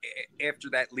after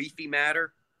that leafy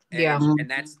matter. And,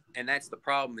 and that's the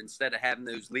problem. Instead of having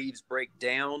those leaves break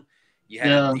down, you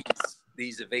have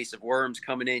these invasive worms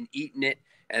coming in, eating it,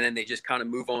 and then they just kind of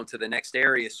move on to the next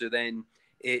area. So then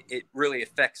it really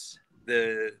affects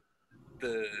the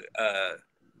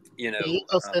you know, the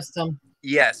ecosystem.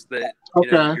 Yes,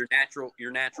 you know,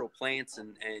 your natural plants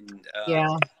and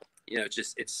you know,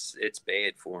 just it's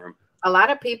bad for them. A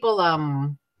lot of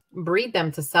people breed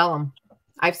them to sell them.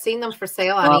 I've seen them for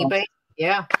sale on eBay.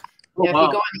 Yeah. If you go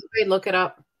on eBay, look it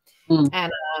up.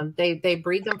 And they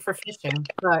breed them for fishing.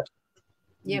 But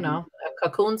you know,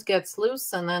 cocoons gets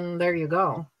loose and then there you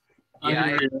go.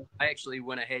 Yeah, I actually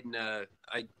went ahead and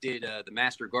I did the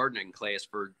master gardening class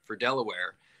for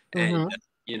Delaware, and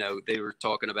you know, they were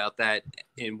talking about that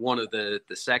in one of the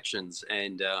sections,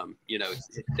 and you know,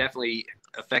 it definitely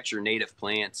affects your native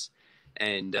plants,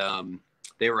 and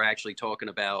they were actually talking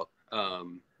about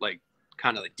like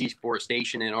kind of like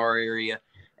deforestation in our area,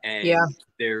 and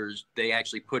they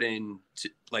actually put in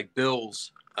like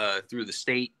bills through the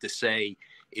state to say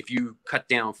if you cut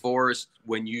down forest,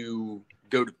 when you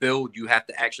go to build, you have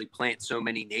to actually plant so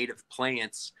many native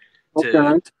plants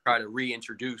to try to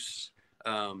reintroduce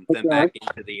them back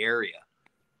into the area.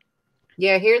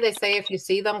 Yeah, here they say if you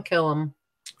see them, kill them.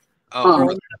 Oh, throw them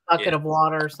in a bucket of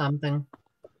water or something.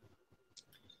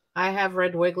 I have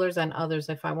red wigglers and others.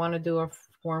 If I want to do a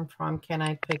worm farm, can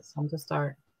I pick some to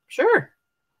start? Sure.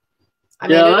 I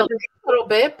mean, it'll take a little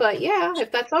bit, but yeah,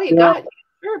 if that's all you got,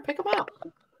 sure, pick them out.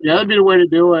 Yeah, that'd be the way to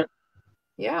do it.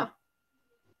 Yeah.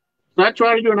 So I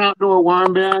try to do an outdoor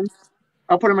worm bin.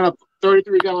 I'll put them in a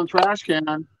 33-gallon trash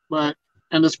can, but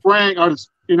in the spring, or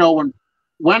you know, when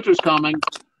winter's coming,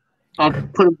 I'll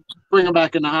bring them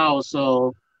back in the house.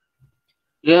 So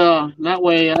yeah, that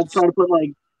way I try to put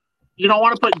like, you don't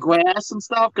want to put grass and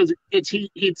stuff because it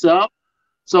heats up.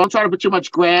 So I'm trying to put too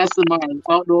much grass in my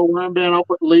outdoor worm bin. I'll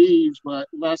put leaves, but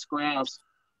less grass.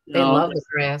 They love the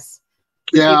grass.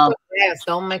 Yeah. If you put grass,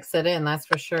 don't mix it in, that's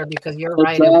for sure, because you're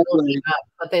right. It will heat up,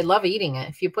 but they love eating it.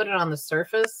 If you put it on the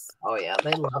surface, oh yeah,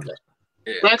 they love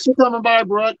it. Thanks for coming by,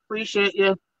 Brooke. Appreciate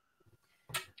you.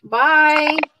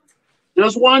 Bye.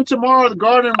 There's one tomorrow. The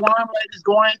Garden Worm Lady is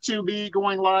going to be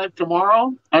going live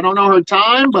tomorrow. I don't know her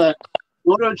time, but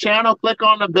go to her channel, click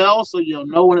on the bell so you'll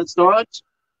know when it starts.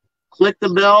 Click the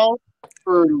bell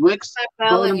for Rick's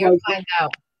bell and you'll find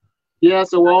out. Yeah,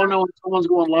 so we'll all know when someone's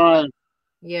going live.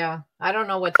 Yeah, I don't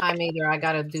know what time either. I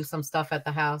got to do some stuff at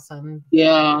the house and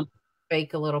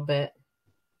bake a little bit.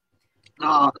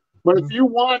 But if you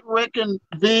want Rick and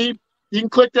V, you can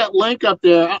click that link up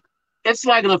there. it's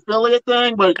like an affiliate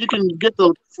thing, but you can get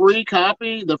the free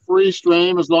copy, the free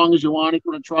stream, as long as you want. If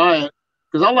you want to try it,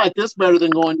 because I like this better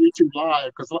than going YouTube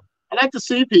Live, because I like to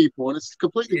see people, and it's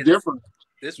completely different.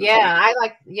 Yeah,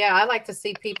 I like to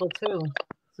see people too.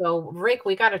 So Rick,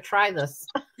 we got to try this.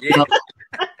 Yeah.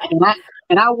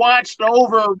 and I watched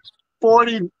over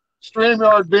 40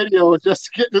 StreamYard videos just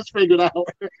to get this figured out.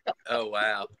 Oh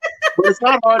wow! But it's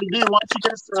not hard to do once you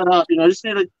get it set up. You know, you just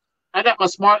need to. I got my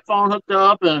smartphone hooked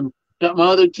up and got my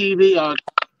other TV,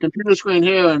 computer screen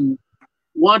here, and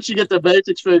once you get the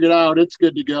basics figured out, it's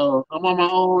good to go. I'm on my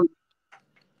own.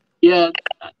 Yeah,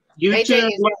 YouTube. AJ,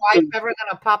 is your wife ever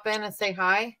gonna pop in and say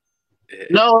hi?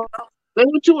 No, they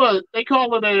went to they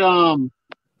call it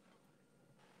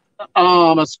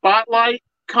a spotlight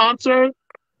concert.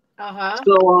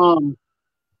 So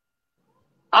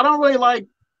I don't really like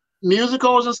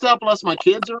musicals and stuff unless my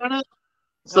kids are in it.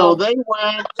 So they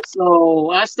went. So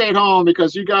I stayed home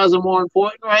because you guys are more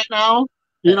important right now.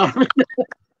 You know what I mean?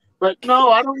 But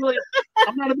no, I don't really.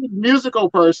 I'm not a big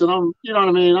musical person. You know what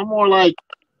I mean? I'm more like,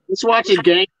 let's watch a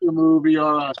gangster movie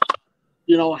or a,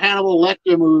 Hannibal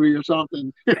Lecter movie or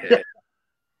something.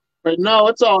 But no,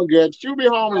 it's all good. She'll be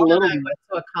home in a little bit. We went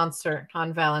to a concert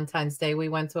on Valentine's Day. We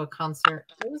went to a concert.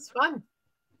 It was fun.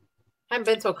 I haven't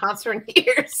been to a concert in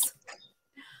years.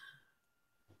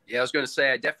 Yeah, I was going to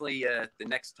say, I definitely the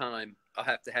next time I'll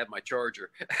have to have my charger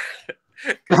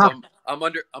because I'm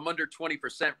under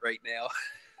 20% right now.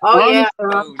 Oh yeah.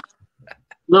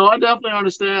 No, I definitely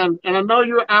understand, and I know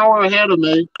you're an hour ahead of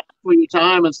me for your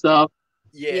time and stuff.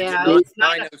 Yeah, it's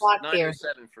 9 o'clock here.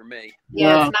 9:07 for me.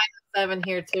 Yeah, it's 9:07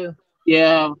 here too.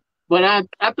 Yeah, but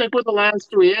I think we're the last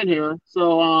three in here.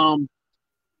 So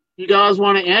you guys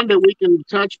want to end it, we can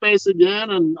touch base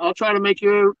again, and I'll try to make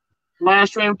your live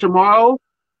stream tomorrow,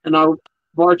 and I'll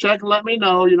Barczyk and let me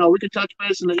know. We can touch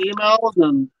base in the emails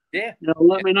and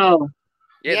let me know.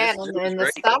 Yeah, in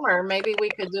the summer, maybe we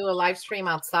could do a live stream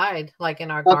outside, like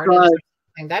in our garden.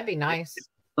 Right. That'd be nice.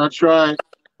 That's right.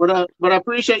 But I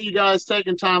appreciate you guys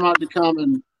taking time out to come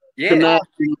and connect.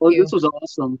 This was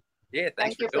awesome. Yeah,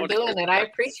 thank you for doing it. I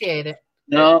appreciate it.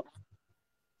 Yeah.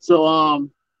 So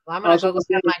I'm gonna go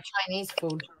get my Chinese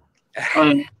food.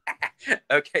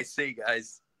 Okay, see you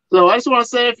guys. So I just want to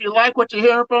say, if you like what you're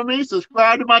hearing from me,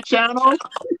 subscribe to my channel.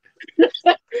 Hit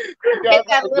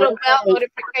that little bell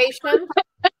notification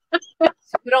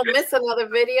so you don't miss another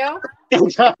video.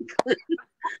 Exactly.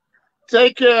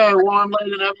 Take care, Warm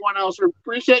Lady, and everyone else. We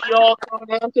appreciate you all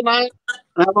coming in tonight.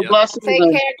 Have a blessed day.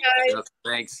 Take care, guys.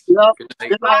 Thanks. Yep. Good night.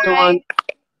 Good night, everyone.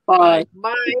 Bye.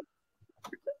 Bye.